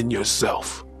greater than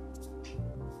yourself?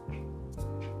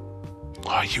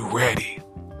 Are you ready?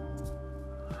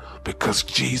 Because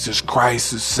Jesus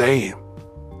Christ is saying,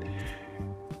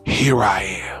 here I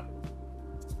am.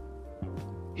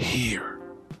 Here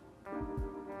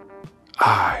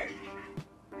I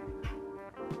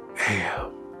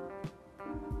am.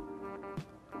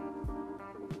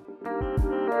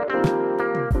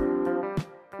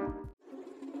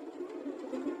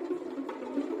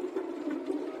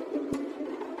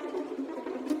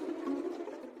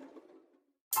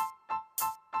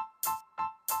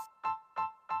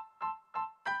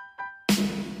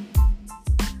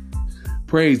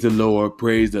 Praise the Lord,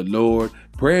 praise the Lord,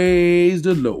 praise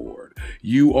the Lord.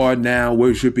 You are now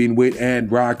worshiping with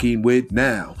and rocking with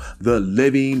now the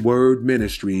Living Word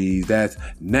Ministries. That's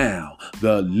now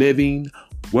the Living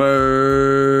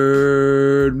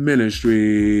Word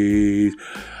Ministries.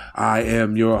 I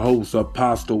am your host,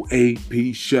 Apostle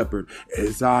A.P. Shepherd,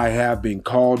 as I have been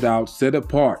called out, set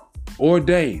apart,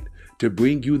 ordained to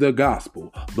bring you the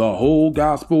gospel, the whole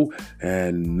gospel,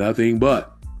 and nothing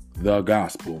but the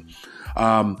gospel.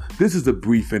 This is a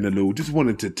brief interlude. Just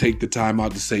wanted to take the time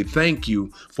out to say thank you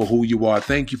for who you are.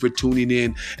 Thank you for tuning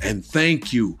in, and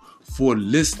thank you for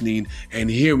listening and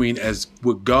hearing as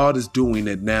what God is doing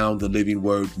at Now the Living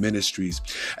Word Ministries,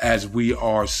 as we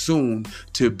are soon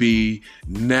to be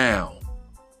now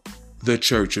the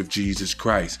Church of Jesus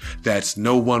Christ. That's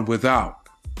no one without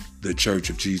the Church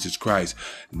of Jesus Christ.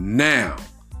 Now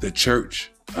the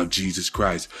Church of Jesus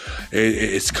Christ.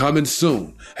 It's coming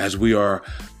soon as we are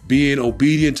being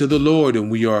obedient to the Lord,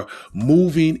 and we are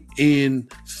moving in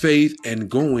faith and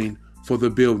going for the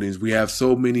buildings. We have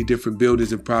so many different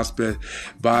buildings in prospect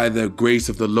by the grace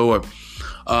of the Lord.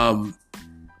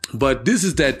 But this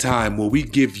is that time where we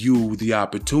give you the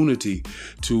opportunity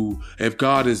to, if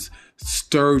God has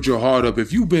stirred your heart up,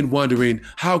 if you've been wondering,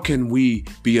 how can we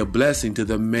be a blessing to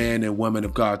the man and woman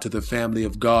of God, to the family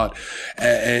of God,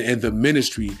 and the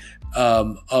ministry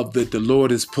of that the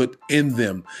Lord has put in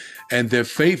them, and their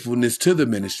faithfulness to the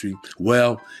ministry?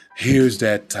 Well, here's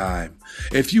that time.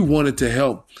 If you wanted to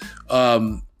help,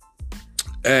 and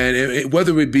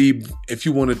whether it be if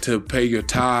you wanted to pay your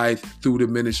tithe through the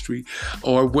ministry,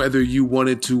 or whether you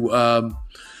wanted to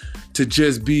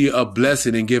just be a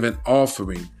blessing and give an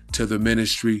offering to the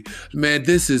ministry, man,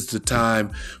 this is the time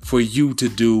for you to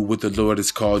do what the Lord has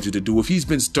called you to do. If he's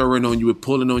been stirring on you and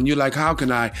pulling on you, like, how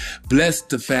can I bless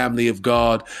the family of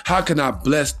God? How can I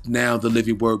bless Now the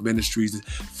Living Word Ministries,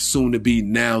 soon to be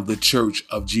now the Church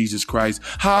of Jesus Christ?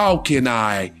 How can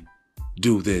I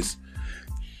do this?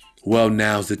 Well,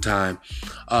 now's the time.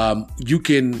 You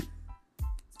can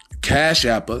Cash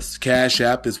App us. Cash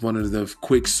App is one of the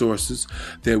quick sources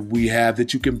that we have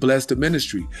that you can bless the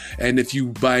ministry. And if you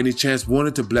by any chance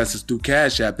wanted to bless us through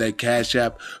Cash App, that Cash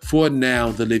App for Now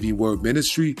the Living Word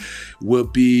Ministry will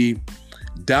be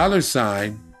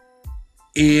 $NOWMINITRIES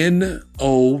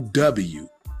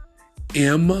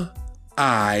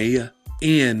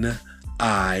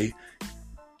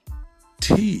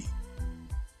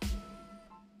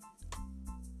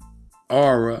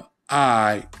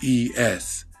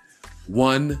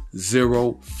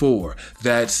 104.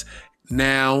 That's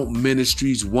Now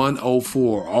Ministries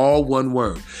 104, all one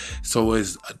word. So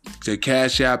it's the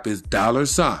Cash App is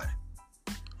 $MINISTRIES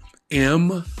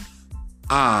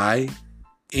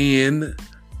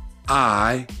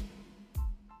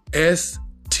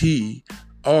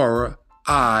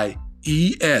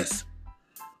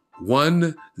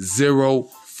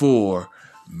 104.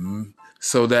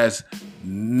 So that's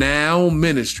Now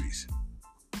Ministries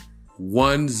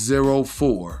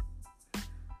 104.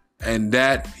 And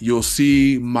that you'll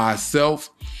see myself,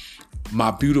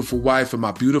 my beautiful wife, and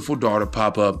my beautiful daughter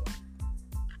pop up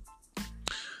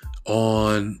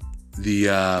on the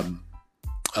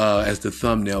as the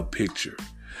thumbnail picture.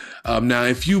 Now,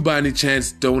 if you by any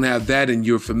chance don't have that and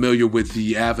you're familiar with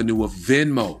the avenue of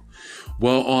Venmo,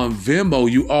 well, on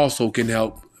Venmo, you also can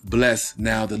help bless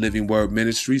Now the Living Word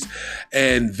Ministries.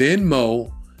 And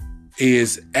Venmo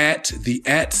is the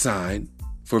 @ sign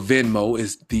for Venmo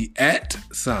is the @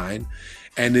 sign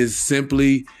and is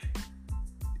simply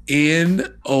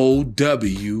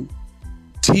NOWTLW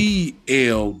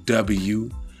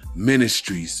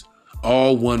Ministries.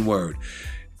 All one word.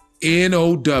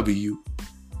 NOWTLW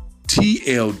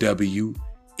MINISTRIES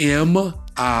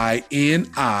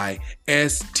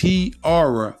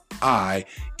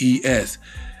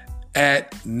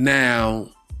 @ Now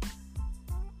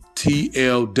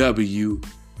TLW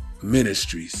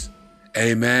Ministries.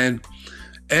 Amen.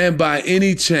 And by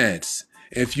any chance,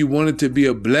 if you wanted to be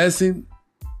a blessing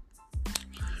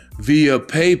via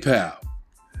PayPal,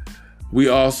 we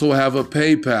also have a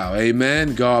PayPal.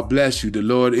 Amen. God bless you. The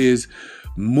Lord is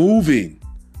moving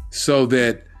so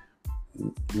that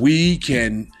we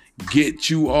can get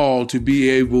you all to be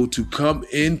able to come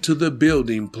into the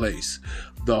building place.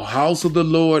 The house of the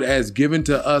Lord has given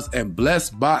to us and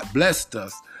blessed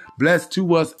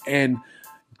to us and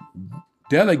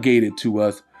delegated to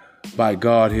us by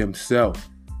God himself.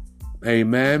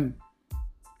 Amen.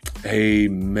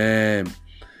 Amen.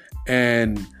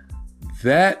 And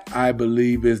that, I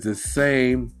believe, is the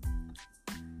same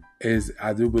as,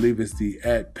 I do believe it's the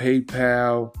at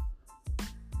PayPal.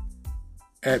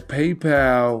 At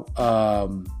PayPal,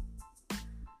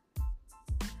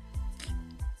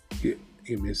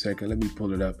 give me a second. Let me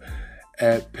pull it up.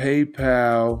 At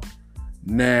PayPal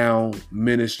Now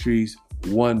Ministries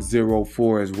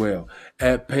 104 as well.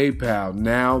 At PayPal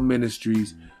Now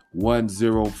Ministries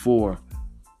 104.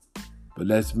 But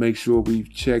let's make sure we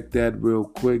check that real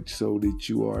quick so that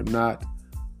you are not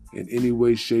in any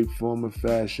way, shape, form, or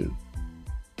fashion.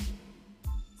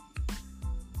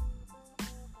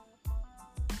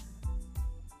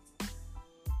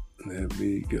 There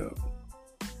we go.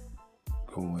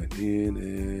 Going in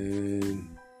and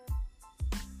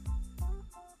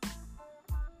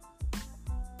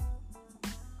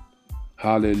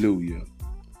hallelujah.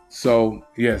 So,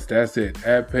 yes, that's it.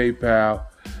 At PayPal,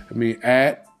 the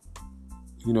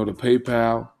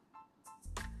PayPal,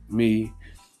 me,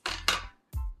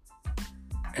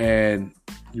 and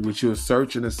what you'll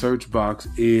search in the search box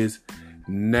is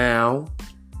Now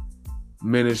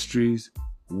Ministries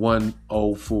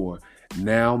 104.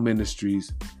 Now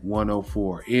Ministries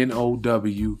 104.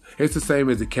 NOW. It's the same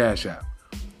as the Cash App.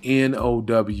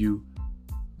 NOW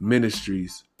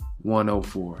Ministries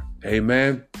 104.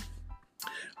 Amen.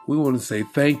 We want to say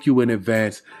thank you in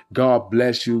advance. God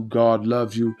bless you. God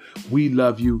loves you. We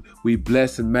love you. We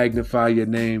bless and magnify your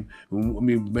name.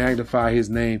 Magnify his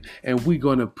name. And we're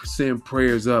going to send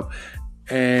prayers up.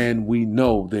 And we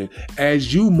know that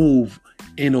as you move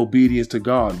in obedience to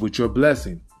God with your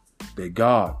blessing, that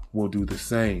God will do the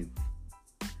same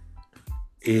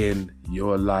in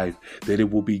your life, that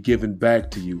it will be given back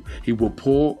to you. He will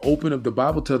open up, the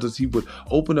Bible tells us he would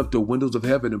open up the windows of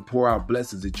heaven and pour out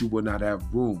blessings that you will not have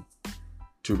room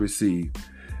to receive.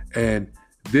 And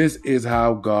this is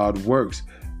how God works.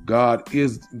 God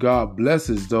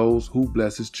blesses those who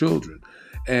bless his children.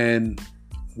 And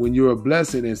when you're a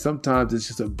blessing, and sometimes it's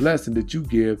just a blessing that you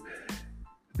give,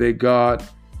 that God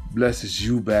blesses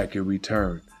you back in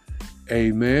return.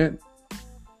 Amen.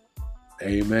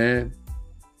 Amen.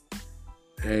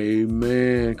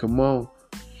 Amen. Come on.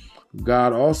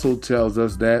 God also tells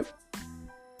us that.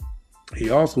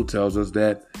 He also tells us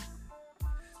that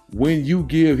when you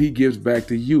give, he gives back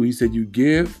to you. He said, you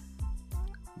give.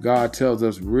 God tells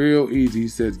us real easy. He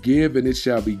says, give and it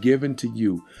shall be given to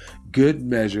you. Good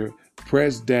measure,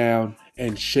 pressed down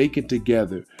and shaken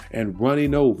together and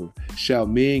running over shall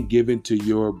men give into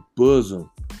your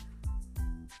bosom.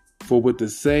 For with the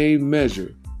same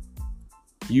measure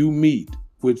you meet,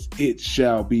 which it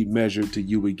shall be measured to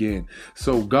you again.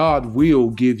 So God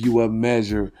will give you a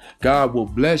measure. God will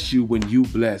bless you when you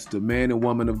bless the man and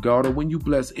woman of God, or when you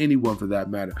bless anyone for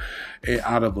that matter,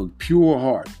 out of a pure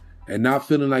heart and not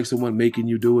feeling like someone making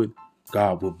you do it.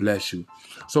 God will bless you.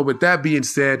 So with that being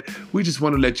said, we just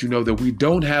want to let you know that we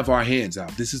don't have our hands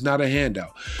out. This is not a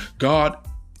handout.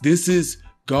 This is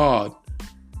God,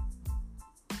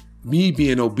 me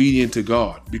being obedient to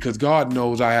God, because God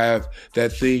knows I have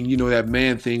that thing, that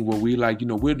man thing where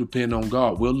we'll depend on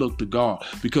God. We'll look to God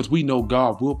because we know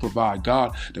God will provide.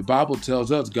 God, the Bible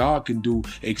tells us God can do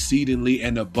exceedingly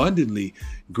and abundantly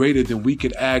greater than we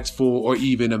could ask for or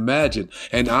even imagine.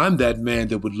 And I'm that man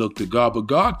that would look to God. But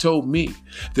God told me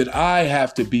that I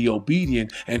have to be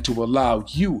obedient and to allow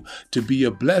you to be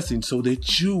a blessing so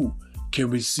that you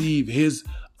can receive his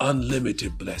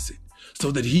unlimited blessing.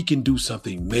 so that he can do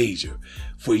something major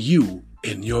for you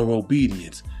in your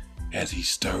obedience as he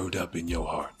stirred up in your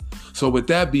heart. So with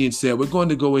that being said, we're going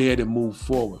to go ahead and move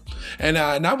forward. And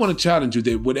I want to challenge you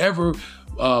that whatever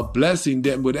blessing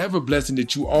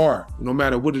that you are, no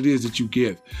matter what it is that you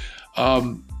give,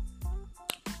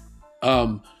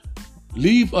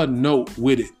 leave a note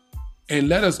with it and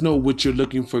let us know what you're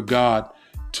looking for God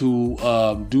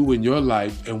to do in your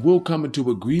life, and we'll come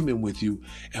into agreement with you,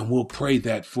 and we'll pray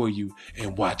that for you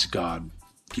and watch God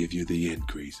give you the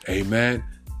increase. Amen.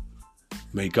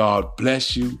 May God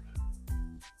bless you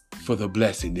for the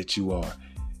blessing that you are.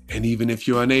 And even if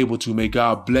you're unable to, may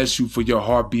God bless you for your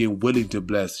heart being willing to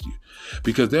bless you.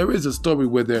 Because there is a story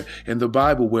where there in the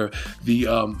Bible where the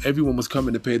everyone was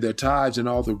coming to pay their tithes, and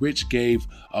all the rich gave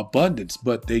abundance,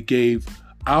 but they gave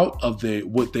out of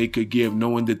what they could give,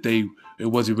 knowing that it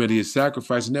wasn't really a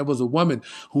sacrifice. And there was a woman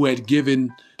who had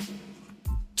given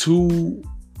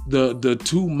the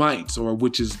 2 mites, or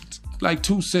which is like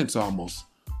 2 cents almost.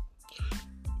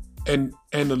 And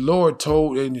the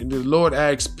Lord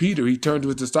asked Peter, he turned to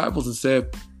his disciples and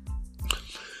said,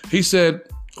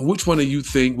 which one of you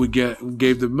think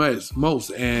gave the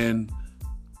most? And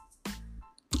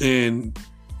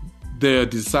their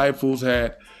disciples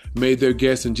had made their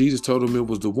guess, and Jesus told them it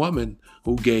was the woman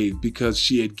who gave, because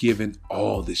she had given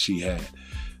all that she had.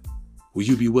 Will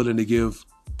you be willing to give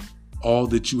all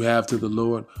that you have to the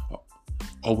Lord?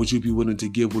 Or would you be willing to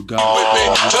give what God with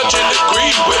me, touch and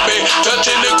agree with me, touch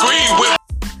and agree with me.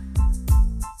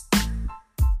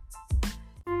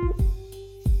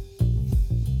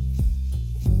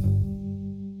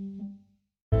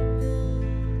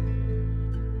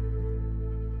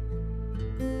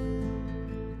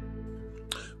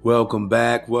 Welcome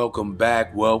back, welcome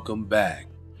back, welcome back.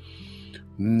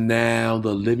 Now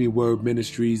the Living Word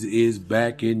Ministries is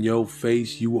back in your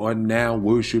face. You are now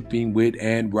worshiping with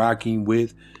and rocking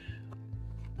with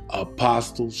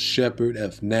Apostle Shepherd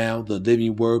of Now the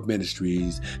Living Word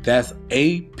Ministries. That's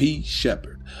A.P.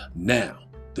 Shepherd. Now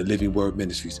the Living Word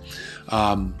Ministries.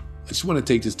 I just want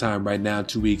to take this time right now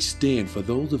to extend for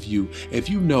those of you, if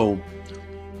you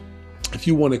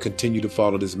want to continue to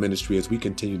follow this ministry as we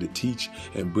continue to teach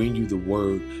and bring you the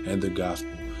word and the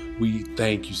gospel, we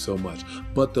thank you so much.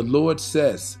 But the Lord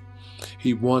says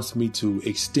he wants me to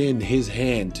extend his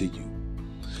hand to you.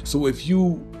 So if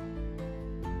you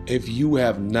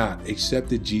have not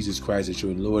accepted Jesus Christ as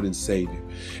your Lord and Savior,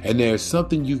 and there's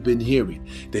something you've been hearing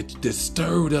that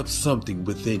stirred up something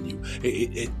within you,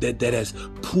 that has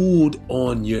pulled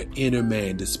on your inner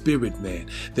man, the spirit man,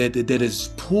 that is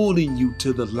pulling you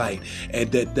to the light,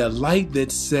 and that the light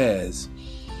that says,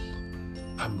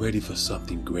 I'm ready for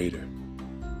something greater.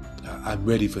 I'm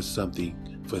ready for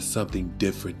something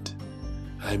different.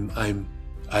 I'm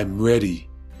ready.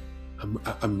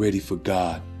 I'm ready for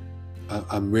God.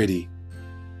 I'm ready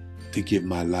to give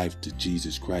my life to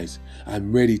Jesus Christ.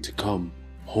 I'm ready to come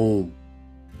home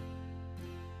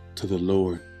to the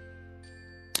Lord.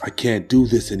 I can't do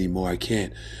this anymore. I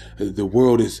can't. The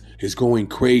world is going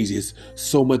crazy. There's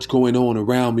so much going on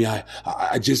around me.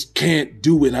 I just can't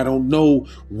do it. I don't know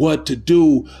what to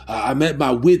do. I'm at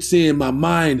my wit's end, my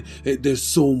mind. There's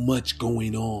so much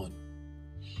going on.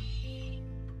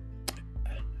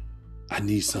 I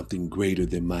need something greater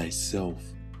than myself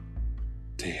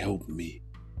to help me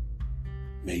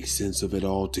make sense of it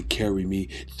all, to carry me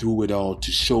through it all,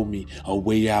 to show me a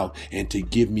way out, and to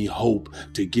give me hope,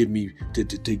 to give me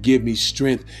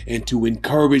strength, and to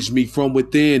encourage me from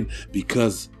within,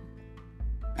 because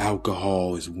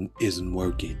alcohol isn't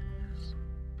working.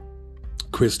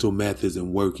 Crystal meth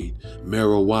isn't working.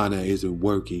 Marijuana isn't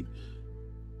working.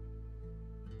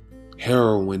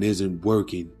 Heroin isn't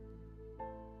working.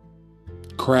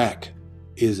 Crack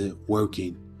isn't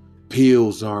working.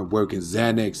 Pills aren't working.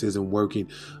 Xanax isn't working.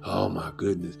 Oh my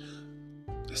goodness.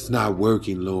 It's not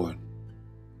working, Lord.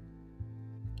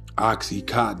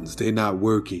 Oxycontins, they're not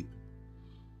working.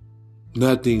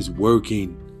 Nothing's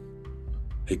working.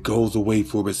 It goes away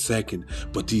for a second,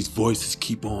 but these voices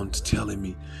keep on telling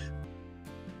me.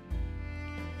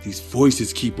 These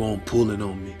voices keep on pulling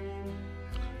on me.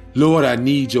 Lord, I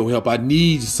need your help. I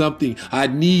need something. I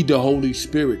need the Holy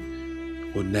Spirit.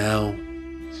 Well, now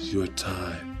is your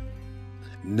time.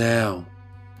 Now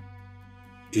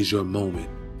is your moment.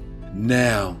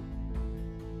 Now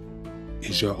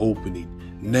is your opening.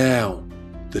 Now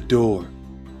the door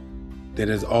that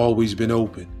has always been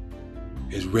open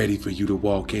is ready for you to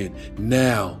walk in.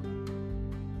 Now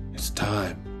it's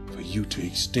time for you to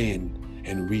extend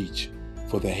and reach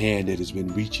for the hand that has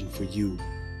been reaching for you,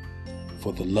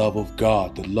 for the love of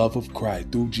God, the love of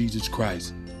Christ through Jesus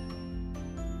Christ,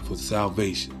 for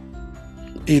salvation.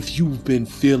 If you've been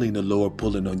feeling the Lord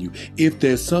pulling on you, if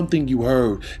there's something you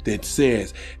heard that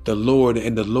says the Lord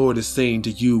is saying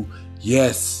to you,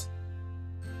 yes,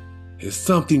 there's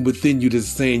something within you that's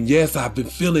saying, yes, I've been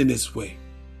feeling this way.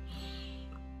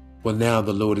 Well, now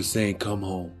the Lord is saying, come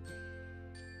home.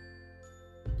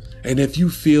 And if you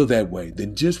feel that way,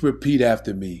 then just repeat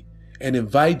after me and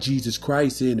invite Jesus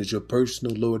Christ in as your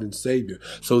personal Lord and Savior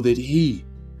so that He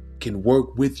can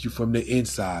work with you from the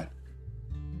inside.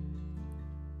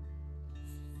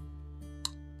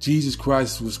 Jesus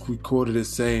Christ was recorded as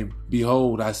saying,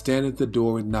 behold, I stand at the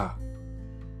door and knock.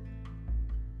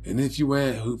 And if you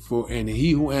and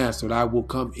he who answered, I will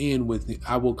come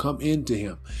into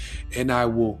him, and I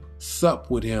will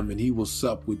sup with him, and he will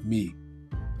sup with me.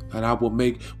 And I will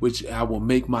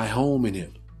make my home in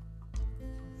him.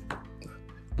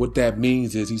 What that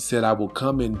means is he said, I will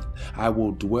come in, I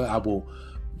will dwell,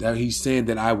 he's saying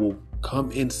that I will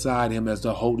come inside him as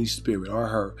the Holy Spirit or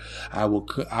her. I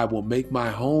will make my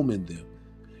home in them,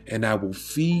 and I will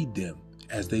feed them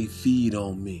as they feed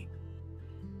on me.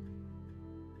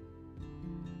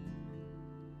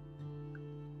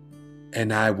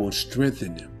 And I will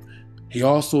strengthen them.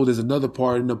 There's another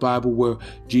part in the Bible where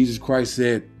Jesus Christ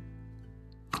said,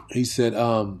 he said,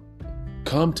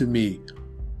 come to me,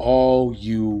 all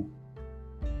you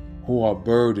who are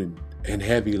burdened and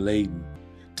heavy laden.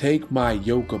 Take my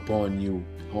yoke upon you,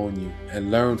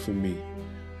 and learn from me.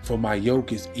 For my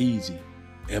yoke is easy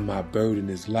and my burden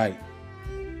is light.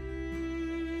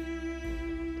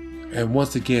 And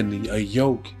once again, a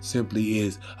yoke simply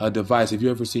is a device. Have you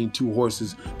ever seen two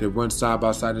horses that run side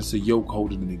by side? It's a yoke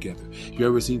holding them together. You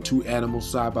ever seen two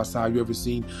animals side by side? You ever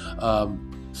seen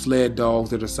sled dogs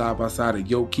that are side by side? A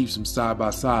yoke keeps them side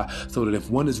by side so that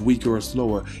if one is weaker or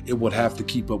slower, it would have to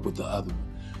keep up with the other one.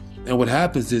 And what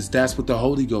happens is that's what the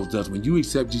Holy Ghost does. When you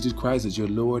accept Jesus Christ as your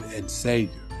Lord and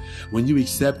Savior, when you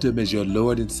accept Him as your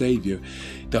Lord and Savior,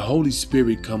 the Holy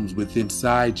Spirit comes within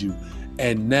inside you.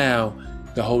 And now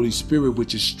the Holy Spirit,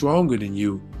 which is stronger than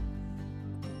you,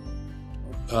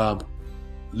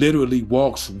 literally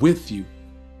walks with you.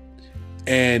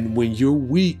 And when you're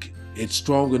weak, it's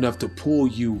strong enough to pull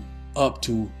you up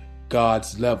to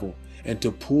God's level, and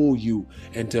to pull you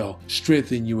and to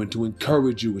strengthen you and to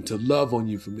encourage you and to love on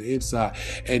you from the inside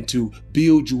and to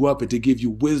build you up and to give you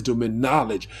wisdom and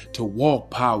knowledge to walk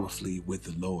powerfully with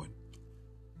the Lord.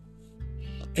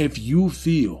 If you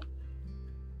feel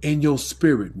in your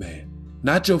spirit, man,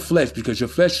 not your flesh, because your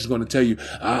flesh is going to tell you,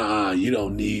 you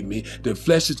don't need me. The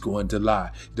flesh is going to lie.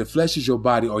 The flesh is your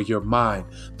body or your mind,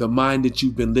 the mind that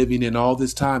you've been living in all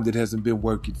this time that hasn't been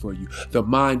working for you, the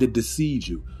mind that deceives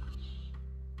you.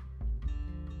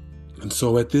 And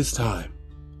so at this time,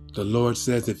 the Lord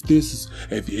says,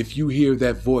 if you hear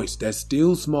that voice, that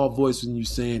still small voice when you're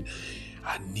saying,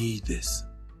 I need this.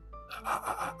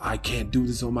 I can't do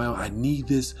this on my own. I need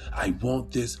this. I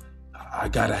want this. I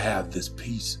got to have this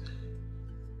peace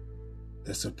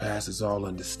that surpasses all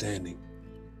understanding.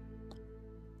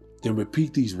 Then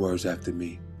repeat these words after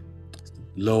me.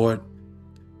 Lord,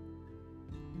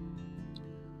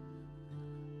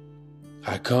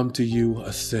 I come to you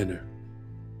a sinner,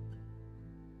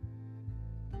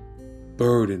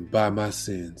 burdened by my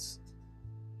sins.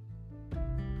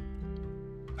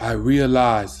 I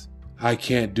realize I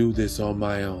can't do this on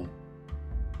my own,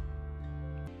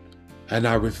 and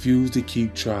I refuse to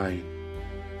keep trying.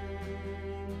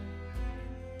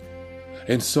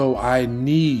 And so I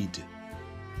need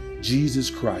Jesus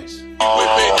Christ. With me,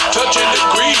 touch and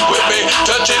agree with me,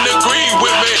 touch and agree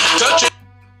with me, touch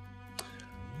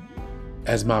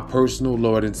as my personal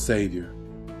Lord and Savior.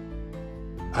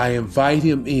 I invite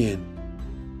Him in.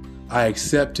 I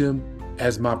accept Him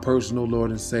as my personal Lord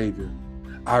and Savior.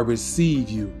 I receive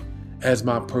you as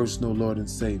my personal Lord and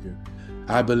Savior.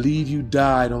 I believe you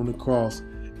died on the cross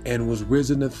and was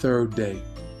risen the third day.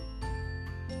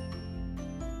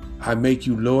 I make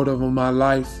you Lord over my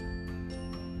life,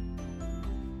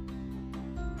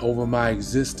 over my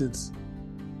existence.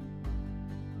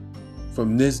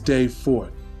 From this day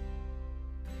forth,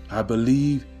 I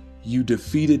believe you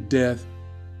defeated death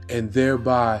and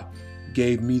thereby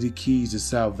gave me the keys to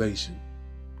salvation.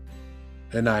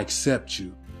 And I accept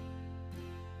you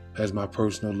as my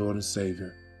personal Lord and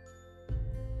Savior.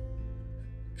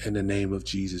 In the name of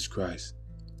Jesus Christ.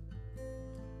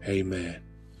 Amen.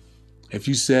 If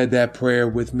you said that prayer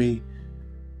with me,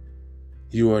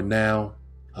 you are now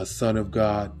a son of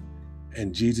God,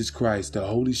 and Jesus Christ, the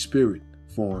Holy Spirit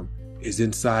form, is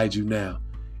inside you now,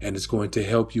 and it's going to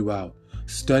help you out.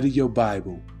 Study your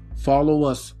Bible. Follow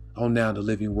us on Now the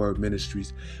Living Word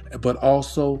Ministries, but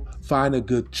also find a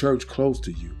good church close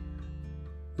to you.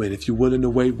 But if you're willing to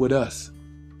wait with us,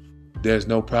 there's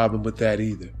no problem with that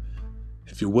either.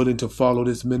 If you're willing to follow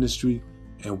this ministry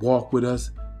and walk with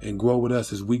us and grow with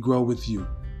us as we grow with you,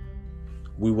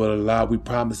 we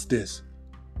promise this.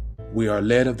 We are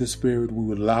led of the Spirit. We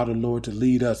will allow the Lord to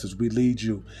lead us as we lead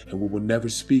you, and we will never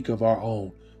speak of our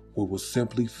own. We will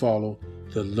simply follow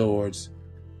the Lord's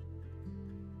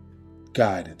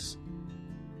guidance.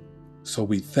 So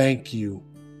we thank you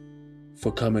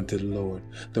for coming to the Lord.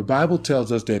 The Bible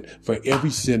tells us that for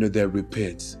every sinner that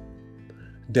repents,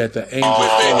 that the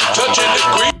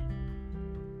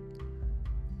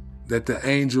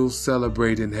angels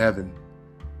celebrate in heaven,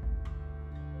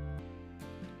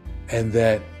 and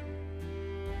that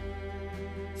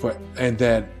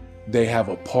they have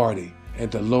a party,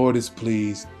 and the Lord is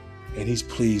pleased, and He's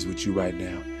pleased with you right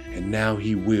now. And now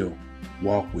He will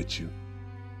walk with you,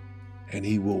 and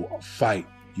He will fight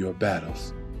your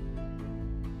battles.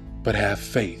 But have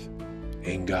faith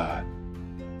in God.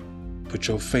 Put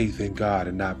your faith in God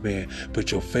and not man.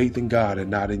 Put your faith in God and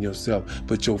not in yourself.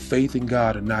 Put your faith in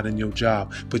God and not in your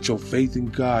job. Put your faith in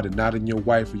God and not in your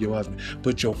wife or your husband.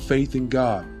 Put your faith in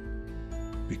God,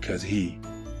 because He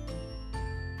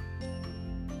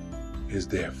is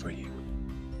there for you.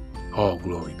 All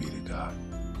glory be to God.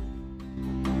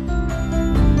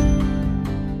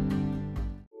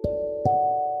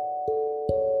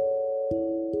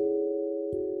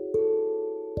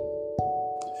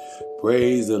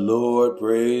 Praise the Lord,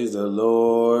 praise the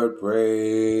Lord,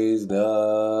 praise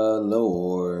the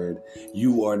Lord.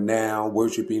 You are now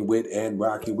worshiping with and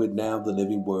rocking with Now the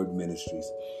Living Word Ministries.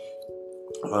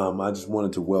 I just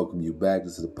wanted to welcome you back.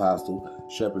 This is Apostle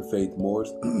Shepherd Faith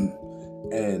Morris.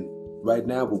 And right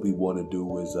now what we want to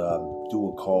do is do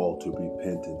a call to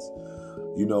repentance.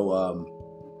 You know,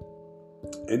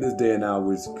 in this day and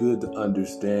hour, it's good to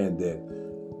understand that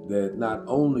not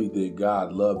only did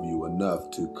God love you enough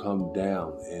to come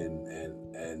down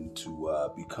and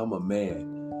to become a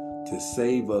man to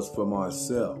save us from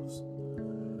ourselves,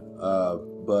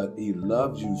 but He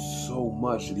loved you so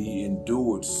much that He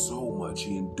endured so much.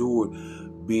 He endured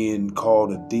being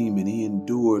called a demon. He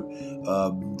endured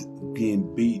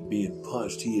being beat, being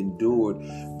punched. He endured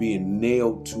being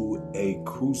nailed to a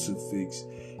crucifix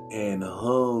and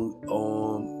hung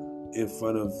on in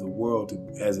front of the world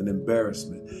as an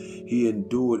embarrassment. He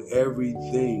endured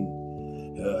everything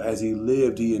as He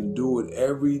lived. He endured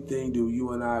everything that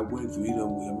you and I went through.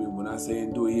 When I say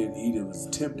endure, he was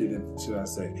tempted, should I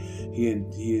say?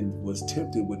 He was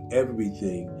tempted with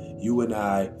everything you and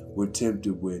I were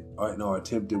tempted with, or are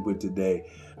tempted with today,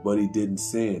 but He didn't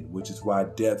sin, which is why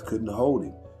death couldn't hold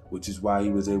Him, which is why He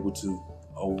was able to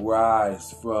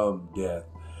arise from death.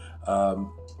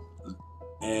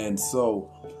 And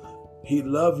so He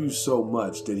loved you so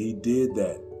much that He did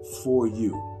that for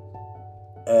you.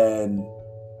 And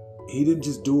He didn't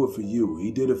just do it for you.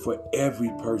 He did it for every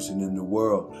person in the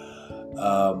world.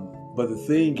 But the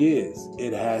thing is,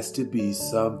 it has to be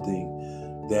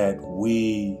something that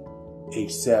we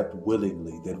accept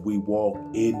willingly, that we walk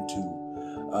into,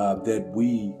 that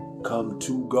we come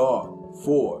to God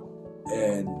for.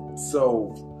 And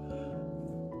so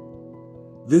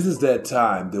this is that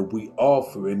time that we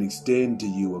offer and extend to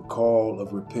you a call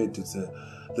of repentance,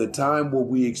 the time where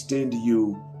we extend to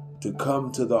you to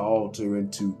come to the altar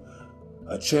and to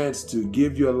a chance to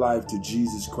give your life to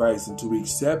Jesus Christ and to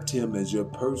accept Him as your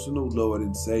personal Lord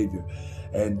and Savior,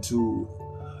 and to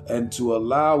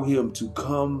allow Him to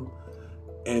come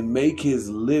and make His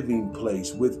living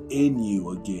place within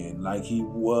you again, like it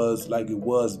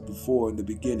was before in the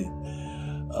beginning,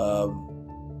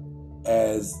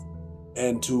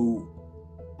 and to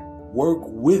work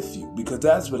with you, because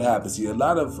that's what happens here. A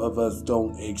lot of us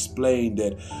don't explain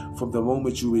that from the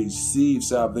moment you receive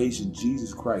salvation,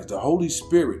 Jesus Christ, the Holy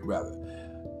Spirit rather,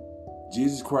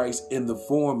 Jesus Christ in the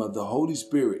form of the Holy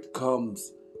Spirit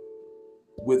comes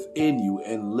within you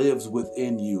and lives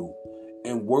within you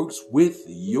and works with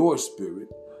your spirit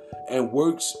and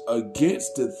works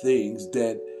against the things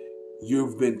that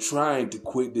you've been trying to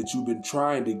quit, that you've been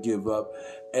trying to give up,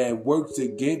 and works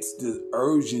against the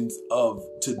urgings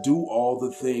to do all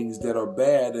the things that are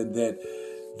bad and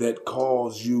that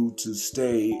cause you to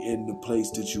stay in the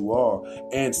place that you are,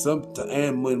 and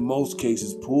in most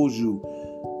cases pulls you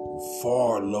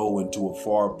far low into a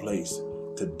far place,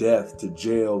 to death, to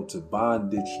jail, to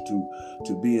bondage,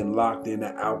 to being locked into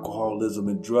alcoholism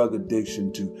and drug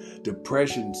addiction, to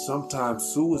depression, sometimes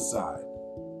suicide,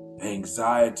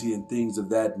 anxiety, and things of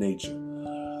that nature.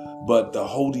 But the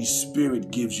Holy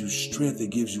Spirit gives you strength. It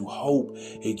gives you hope.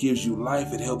 It gives you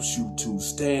life. It helps you to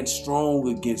stand strong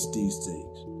against these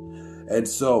things. And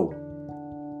so,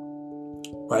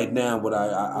 Right now,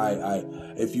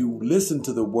 if you listen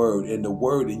to the word and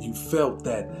you felt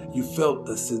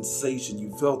the sensation,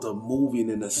 you felt a moving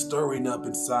and a stirring up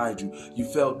inside you. You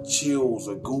felt chills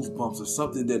or goosebumps or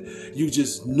something that you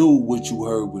just knew what you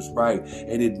heard was right.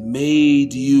 And it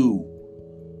made you,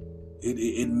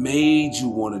 it made you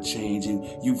want to change.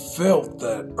 And you felt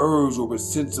that urge or a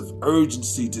sense of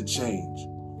urgency to change.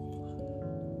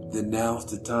 Then now's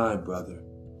the time, brother.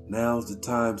 Now's the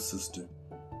time, sister.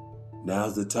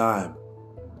 Now's the time.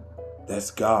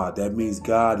 That's God. That means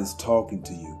God is talking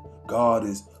to you. God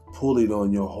is pulling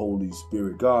on your Holy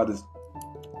Spirit. God is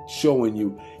showing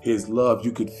you his love.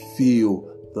 You could feel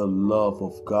the love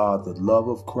of God, the love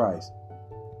of Christ.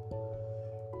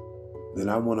 Then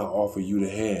I want to offer you the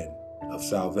hand of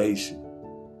salvation.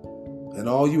 And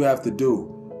all you have to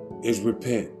do is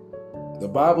repent. The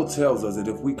Bible tells us that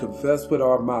if we confess with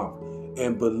our mouth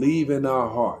and believe in our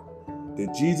heart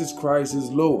that Jesus Christ is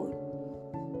Lord,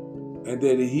 and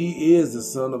that he is the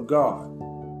Son of God,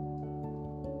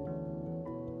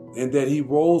 and that he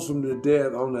rose from the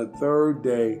dead on the third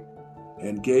day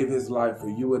and gave his life for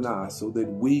you and I so that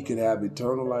we could have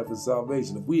eternal life and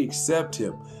salvation. If we accept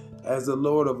him as the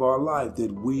Lord of our life,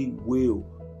 then we will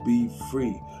be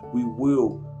free. We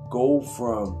will go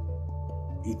from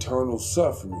eternal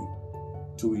suffering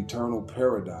to eternal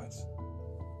paradise.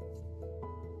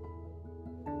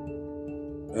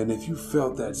 And if you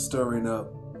felt that stirring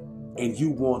up, and you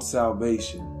want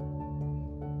salvation,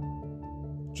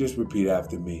 just repeat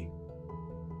after me.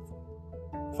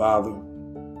 Father,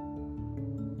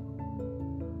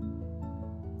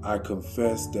 I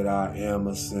confess that I am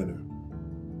a sinner.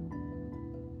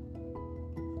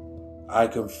 I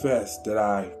confess that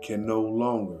I can no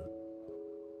longer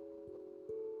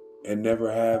and never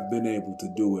have been able to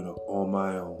do it on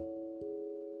my own.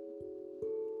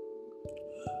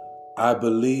 I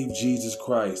believe Jesus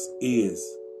Christ is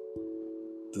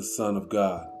the Son of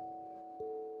God.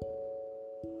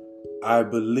 I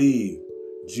believe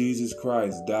Jesus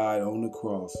Christ died on the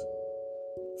cross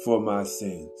for my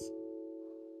sins.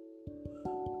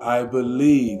 I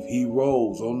believe he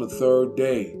rose on the third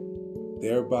day,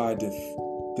 thereby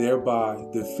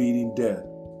defeating death.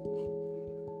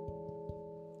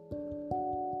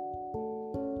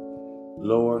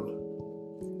 Lord,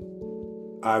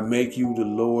 I make you the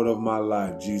Lord of my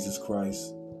life, Jesus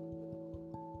Christ.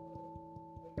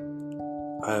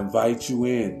 I invite you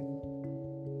in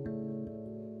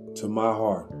to my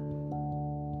heart,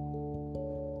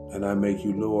 and I make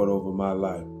you Lord over my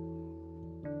life.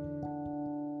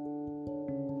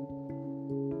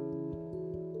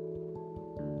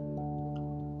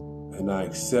 And I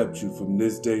accept you from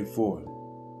this day forth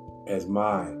as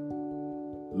my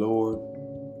Lord,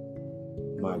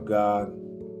 my God,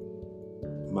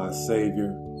 my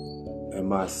Savior, and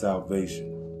my salvation.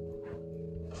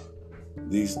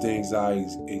 These things I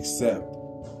accept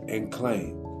and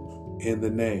claim in the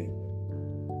name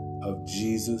of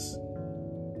Jesus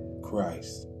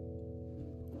Christ.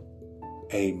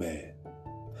 Amen.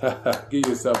 Give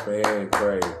yourself a hand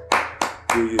praise.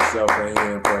 Give yourself a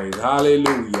hand praise.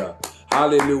 Hallelujah.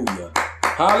 Hallelujah.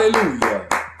 Hallelujah.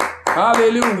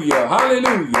 Hallelujah.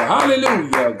 Hallelujah.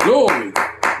 Hallelujah. Glory.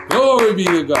 Glory be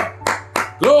to God.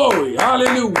 Glory.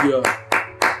 Hallelujah.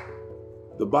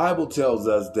 The Bible tells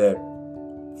us that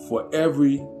for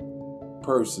every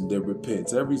person that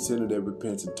repents, every sinner that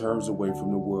repents and turns away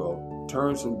from the world,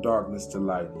 turns from darkness to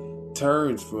light,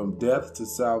 turns from death to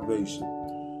salvation,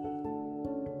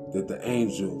 that the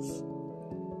angels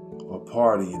are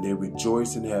partying, they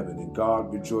rejoice in heaven, and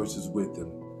God rejoices with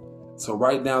them. So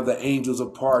right now the angels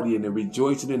are partying and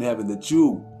rejoicing in heaven that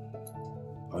you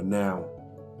are now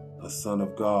a son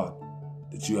of God,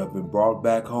 that you have been brought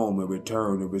back home and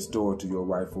returned and restored to your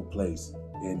rightful place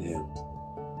in him.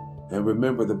 And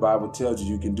remember, the Bible tells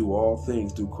you can do all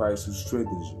things through Christ who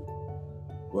strengthens you.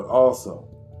 But also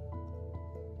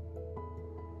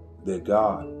that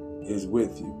God is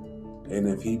with you. And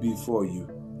if he be for you,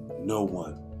 no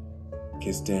one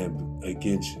can stand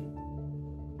against you.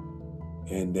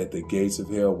 And that the gates of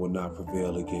hell will not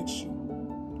prevail against you.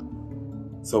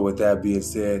 So with that being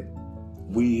said,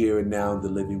 we here and now in the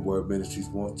Living Word Ministries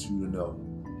want you to know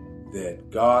that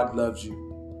God loves you.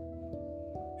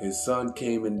 His son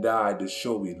came and died to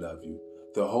show he loved you.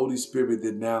 The Holy Spirit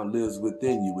that now lives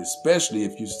within you, especially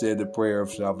if you said the prayer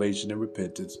of salvation and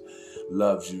repentance,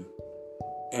 loves you.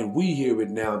 And we here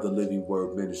at Now the Living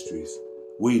Word Ministries,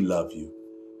 we love you.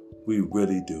 We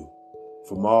really do.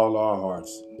 From all our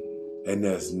hearts. And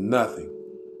there's nothing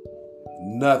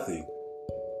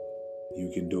you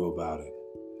can do about it.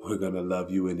 We're going to love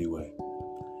you anyway.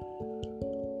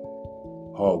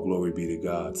 All glory be to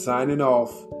God. Signing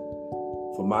off.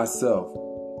 For myself,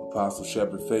 Apostle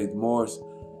Shepherd Faith Morris,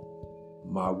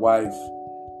 my wife,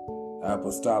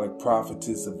 Apostolic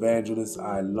Prophetess Evangelist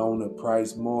Ilona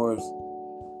Price Morris,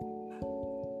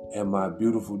 and my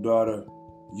beautiful daughter,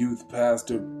 Youth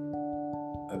Pastor,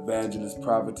 Evangelist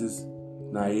Prophetess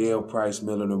Niall Price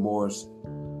Milliner Morris.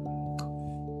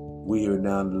 We are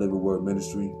now in the Living Word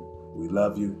Ministry. We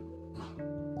love you.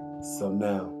 So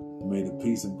now, may the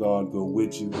peace of God go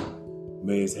with you.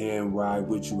 May his hand ride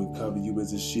with you and cover you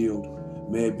as a shield.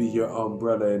 May it be your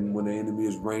umbrella, and when the enemy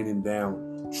is raining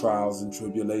down trials and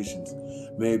tribulations,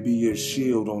 may it be your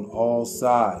shield on all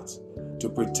sides to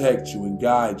protect you and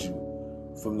guide you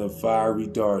from the fiery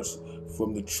darts,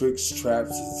 from the tricks,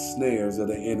 traps, and snares of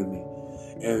the enemy.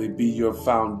 And it be your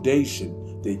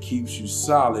foundation that keeps you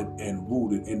solid and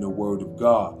rooted in the Word of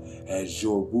God, as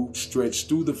your roots stretch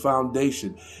through the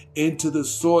foundation into the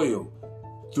soil,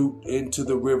 into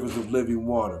the rivers of living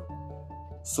water,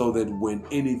 so that when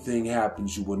anything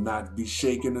happens, you will not be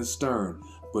shaken or stirred,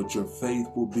 but your faith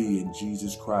will be in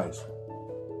Jesus Christ.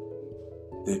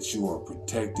 That you are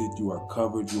protected, you are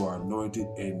covered, you are anointed,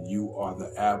 and you are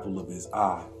the apple of his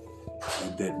eye,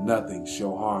 and that nothing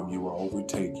shall harm you or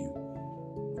overtake you.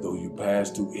 Though you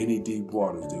pass through any deep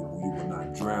waters, that you will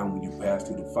not drown. When you pass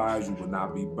through the fires, you will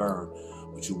not be burned,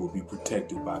 but you will be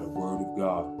protected by the word of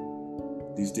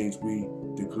God. These things we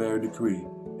declare and decree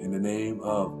in the name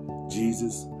of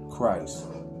Jesus Christ.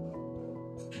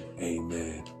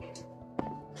 Amen.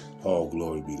 All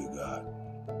glory be to God.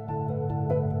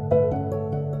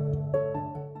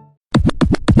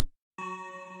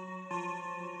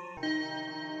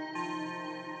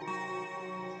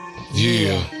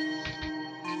 Yeah.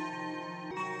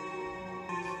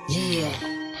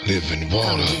 Living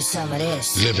water. Get some of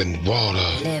this. Living water.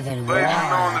 Living On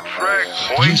water. the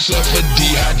track, You suffer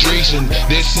dehydration,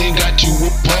 that sin got you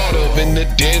a part of. In the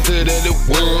desert of the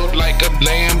world, like a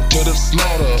lamb to the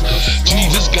slaughter.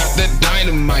 Jesus got that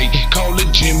dynamite, call it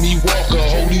Jimmy Walker.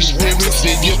 Holy Spirit,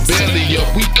 fill your belly up,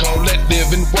 we call that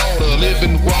living water.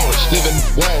 Living water, living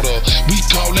water. We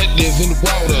call that living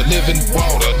water. Living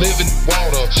water, living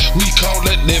water. We call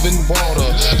that living water.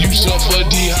 You suffer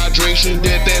dehydration,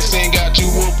 that sin got you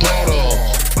a part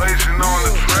of. blazing on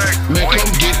the track. Man,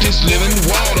 come get this living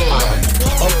water.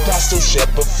 Apostle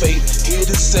Shepherd Faith, here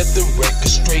to set the record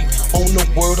straight. On the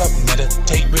word I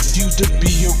meditate, refuse to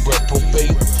be a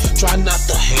reprobate. Try not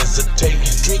to hesitate,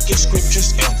 drinking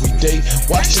scriptures every day.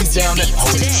 Washing down that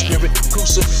Holy Spirit,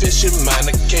 crucifixion,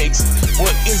 minor cakes.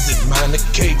 What is it, minor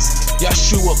cakes?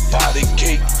 Yahshua body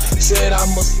cake. Said I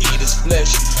must eat his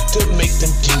flesh to make them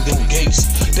kingdom gates.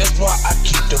 That's why I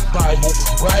keep the Bible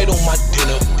right on my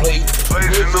dinner plate.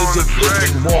 Rivers of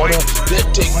living water that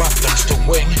take my thirst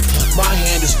away. My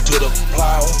hand is to the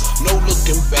plow, no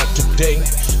looking back today,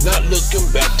 not looking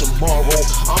back tomorrow.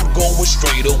 I'm going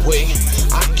straight away.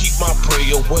 I keep my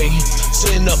prayer away,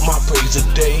 send up my praise a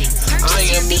day. I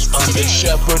am his under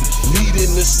shepherd,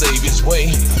 leading the Savior's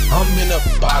way. I'm in a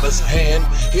potter's hand,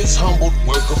 his humbled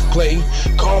work of clay.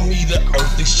 Call me the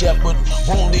earthly shepherd,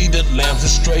 won't lead the lambs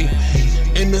astray.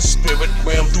 In the spirit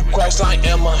realm, through Christ I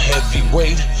am a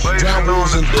heavyweight. Drown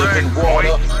wolves in living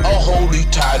water, a holy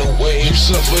tidal wave. You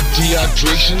suffer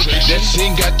dehydration, that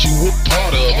sin got you a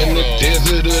part of. In the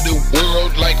desert of the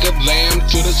world, like a lamb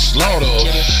to the slaughter.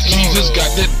 Jesus got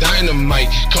that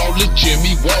dynamite, call it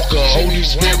Jimmy Walker. Holy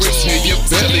Spirit, fill your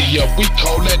belly up, we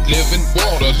call that living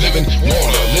water. Living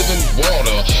water, living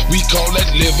water. We call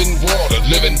that living water.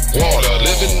 Living water,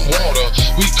 living water.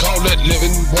 We call that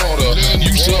living water.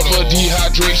 You suffer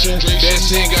dehydration, that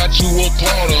sin got you a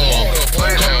part of.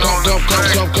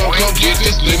 Come get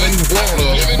this living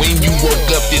water. When you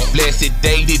woke up this blessed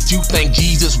day, did you thank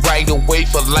Jesus right away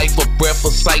for life, for breath,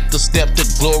 for sight, to step to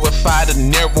glorify the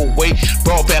narrow way?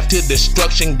 Brought back to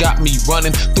destruction, got me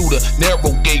running through the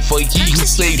narrow gate. For he who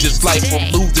saves his life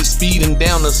will lose his speeding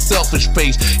down a selfish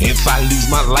pace. If I lose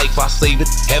my life, I save it,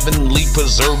 heavenly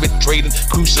preserve it, traded,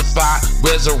 crucified,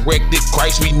 resurrected,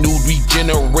 Christ renewed,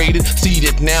 regenerated,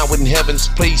 seated now in heaven's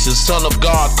places, Son of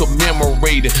God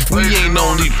commemorated. We ain't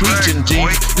only preaching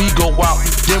Jesus, we go out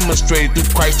and demonstrate.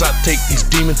 Through Christ I take these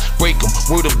demons, break them,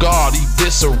 word of God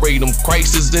eviscerate them.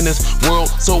 Christ is in this world,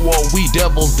 so are we.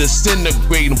 Devils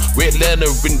disintegrate them, red letter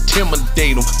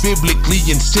intimidate them, biblically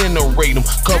incinerate them.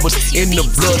 Covered in the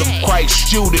blood of Christ,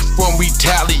 shielded from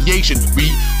retaliation,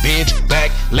 revenge,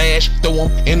 backlash. Throw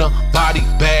them in a body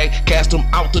bag, cast them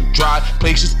out to dry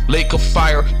places, lake of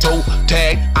fire, toe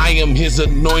tag. I am his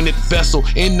anointed vessel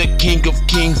in the King of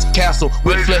Kings castle.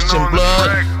 With flesh and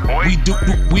blood,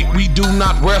 we do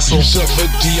not wrestle. You suffer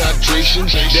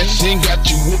dehydration, that sin got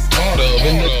you a part of.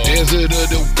 In the desert of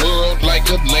the world, like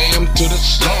a lamb to the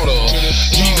slaughter.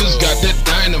 Jesus got that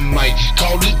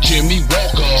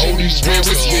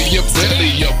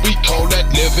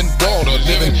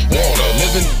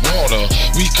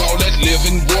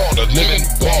living water, living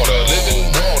water, living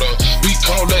water. We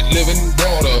call that living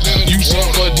water. You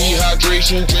suffer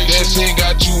dehydration, that sin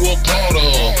got you a part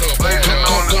of.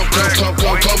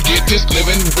 Come get this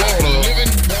living water.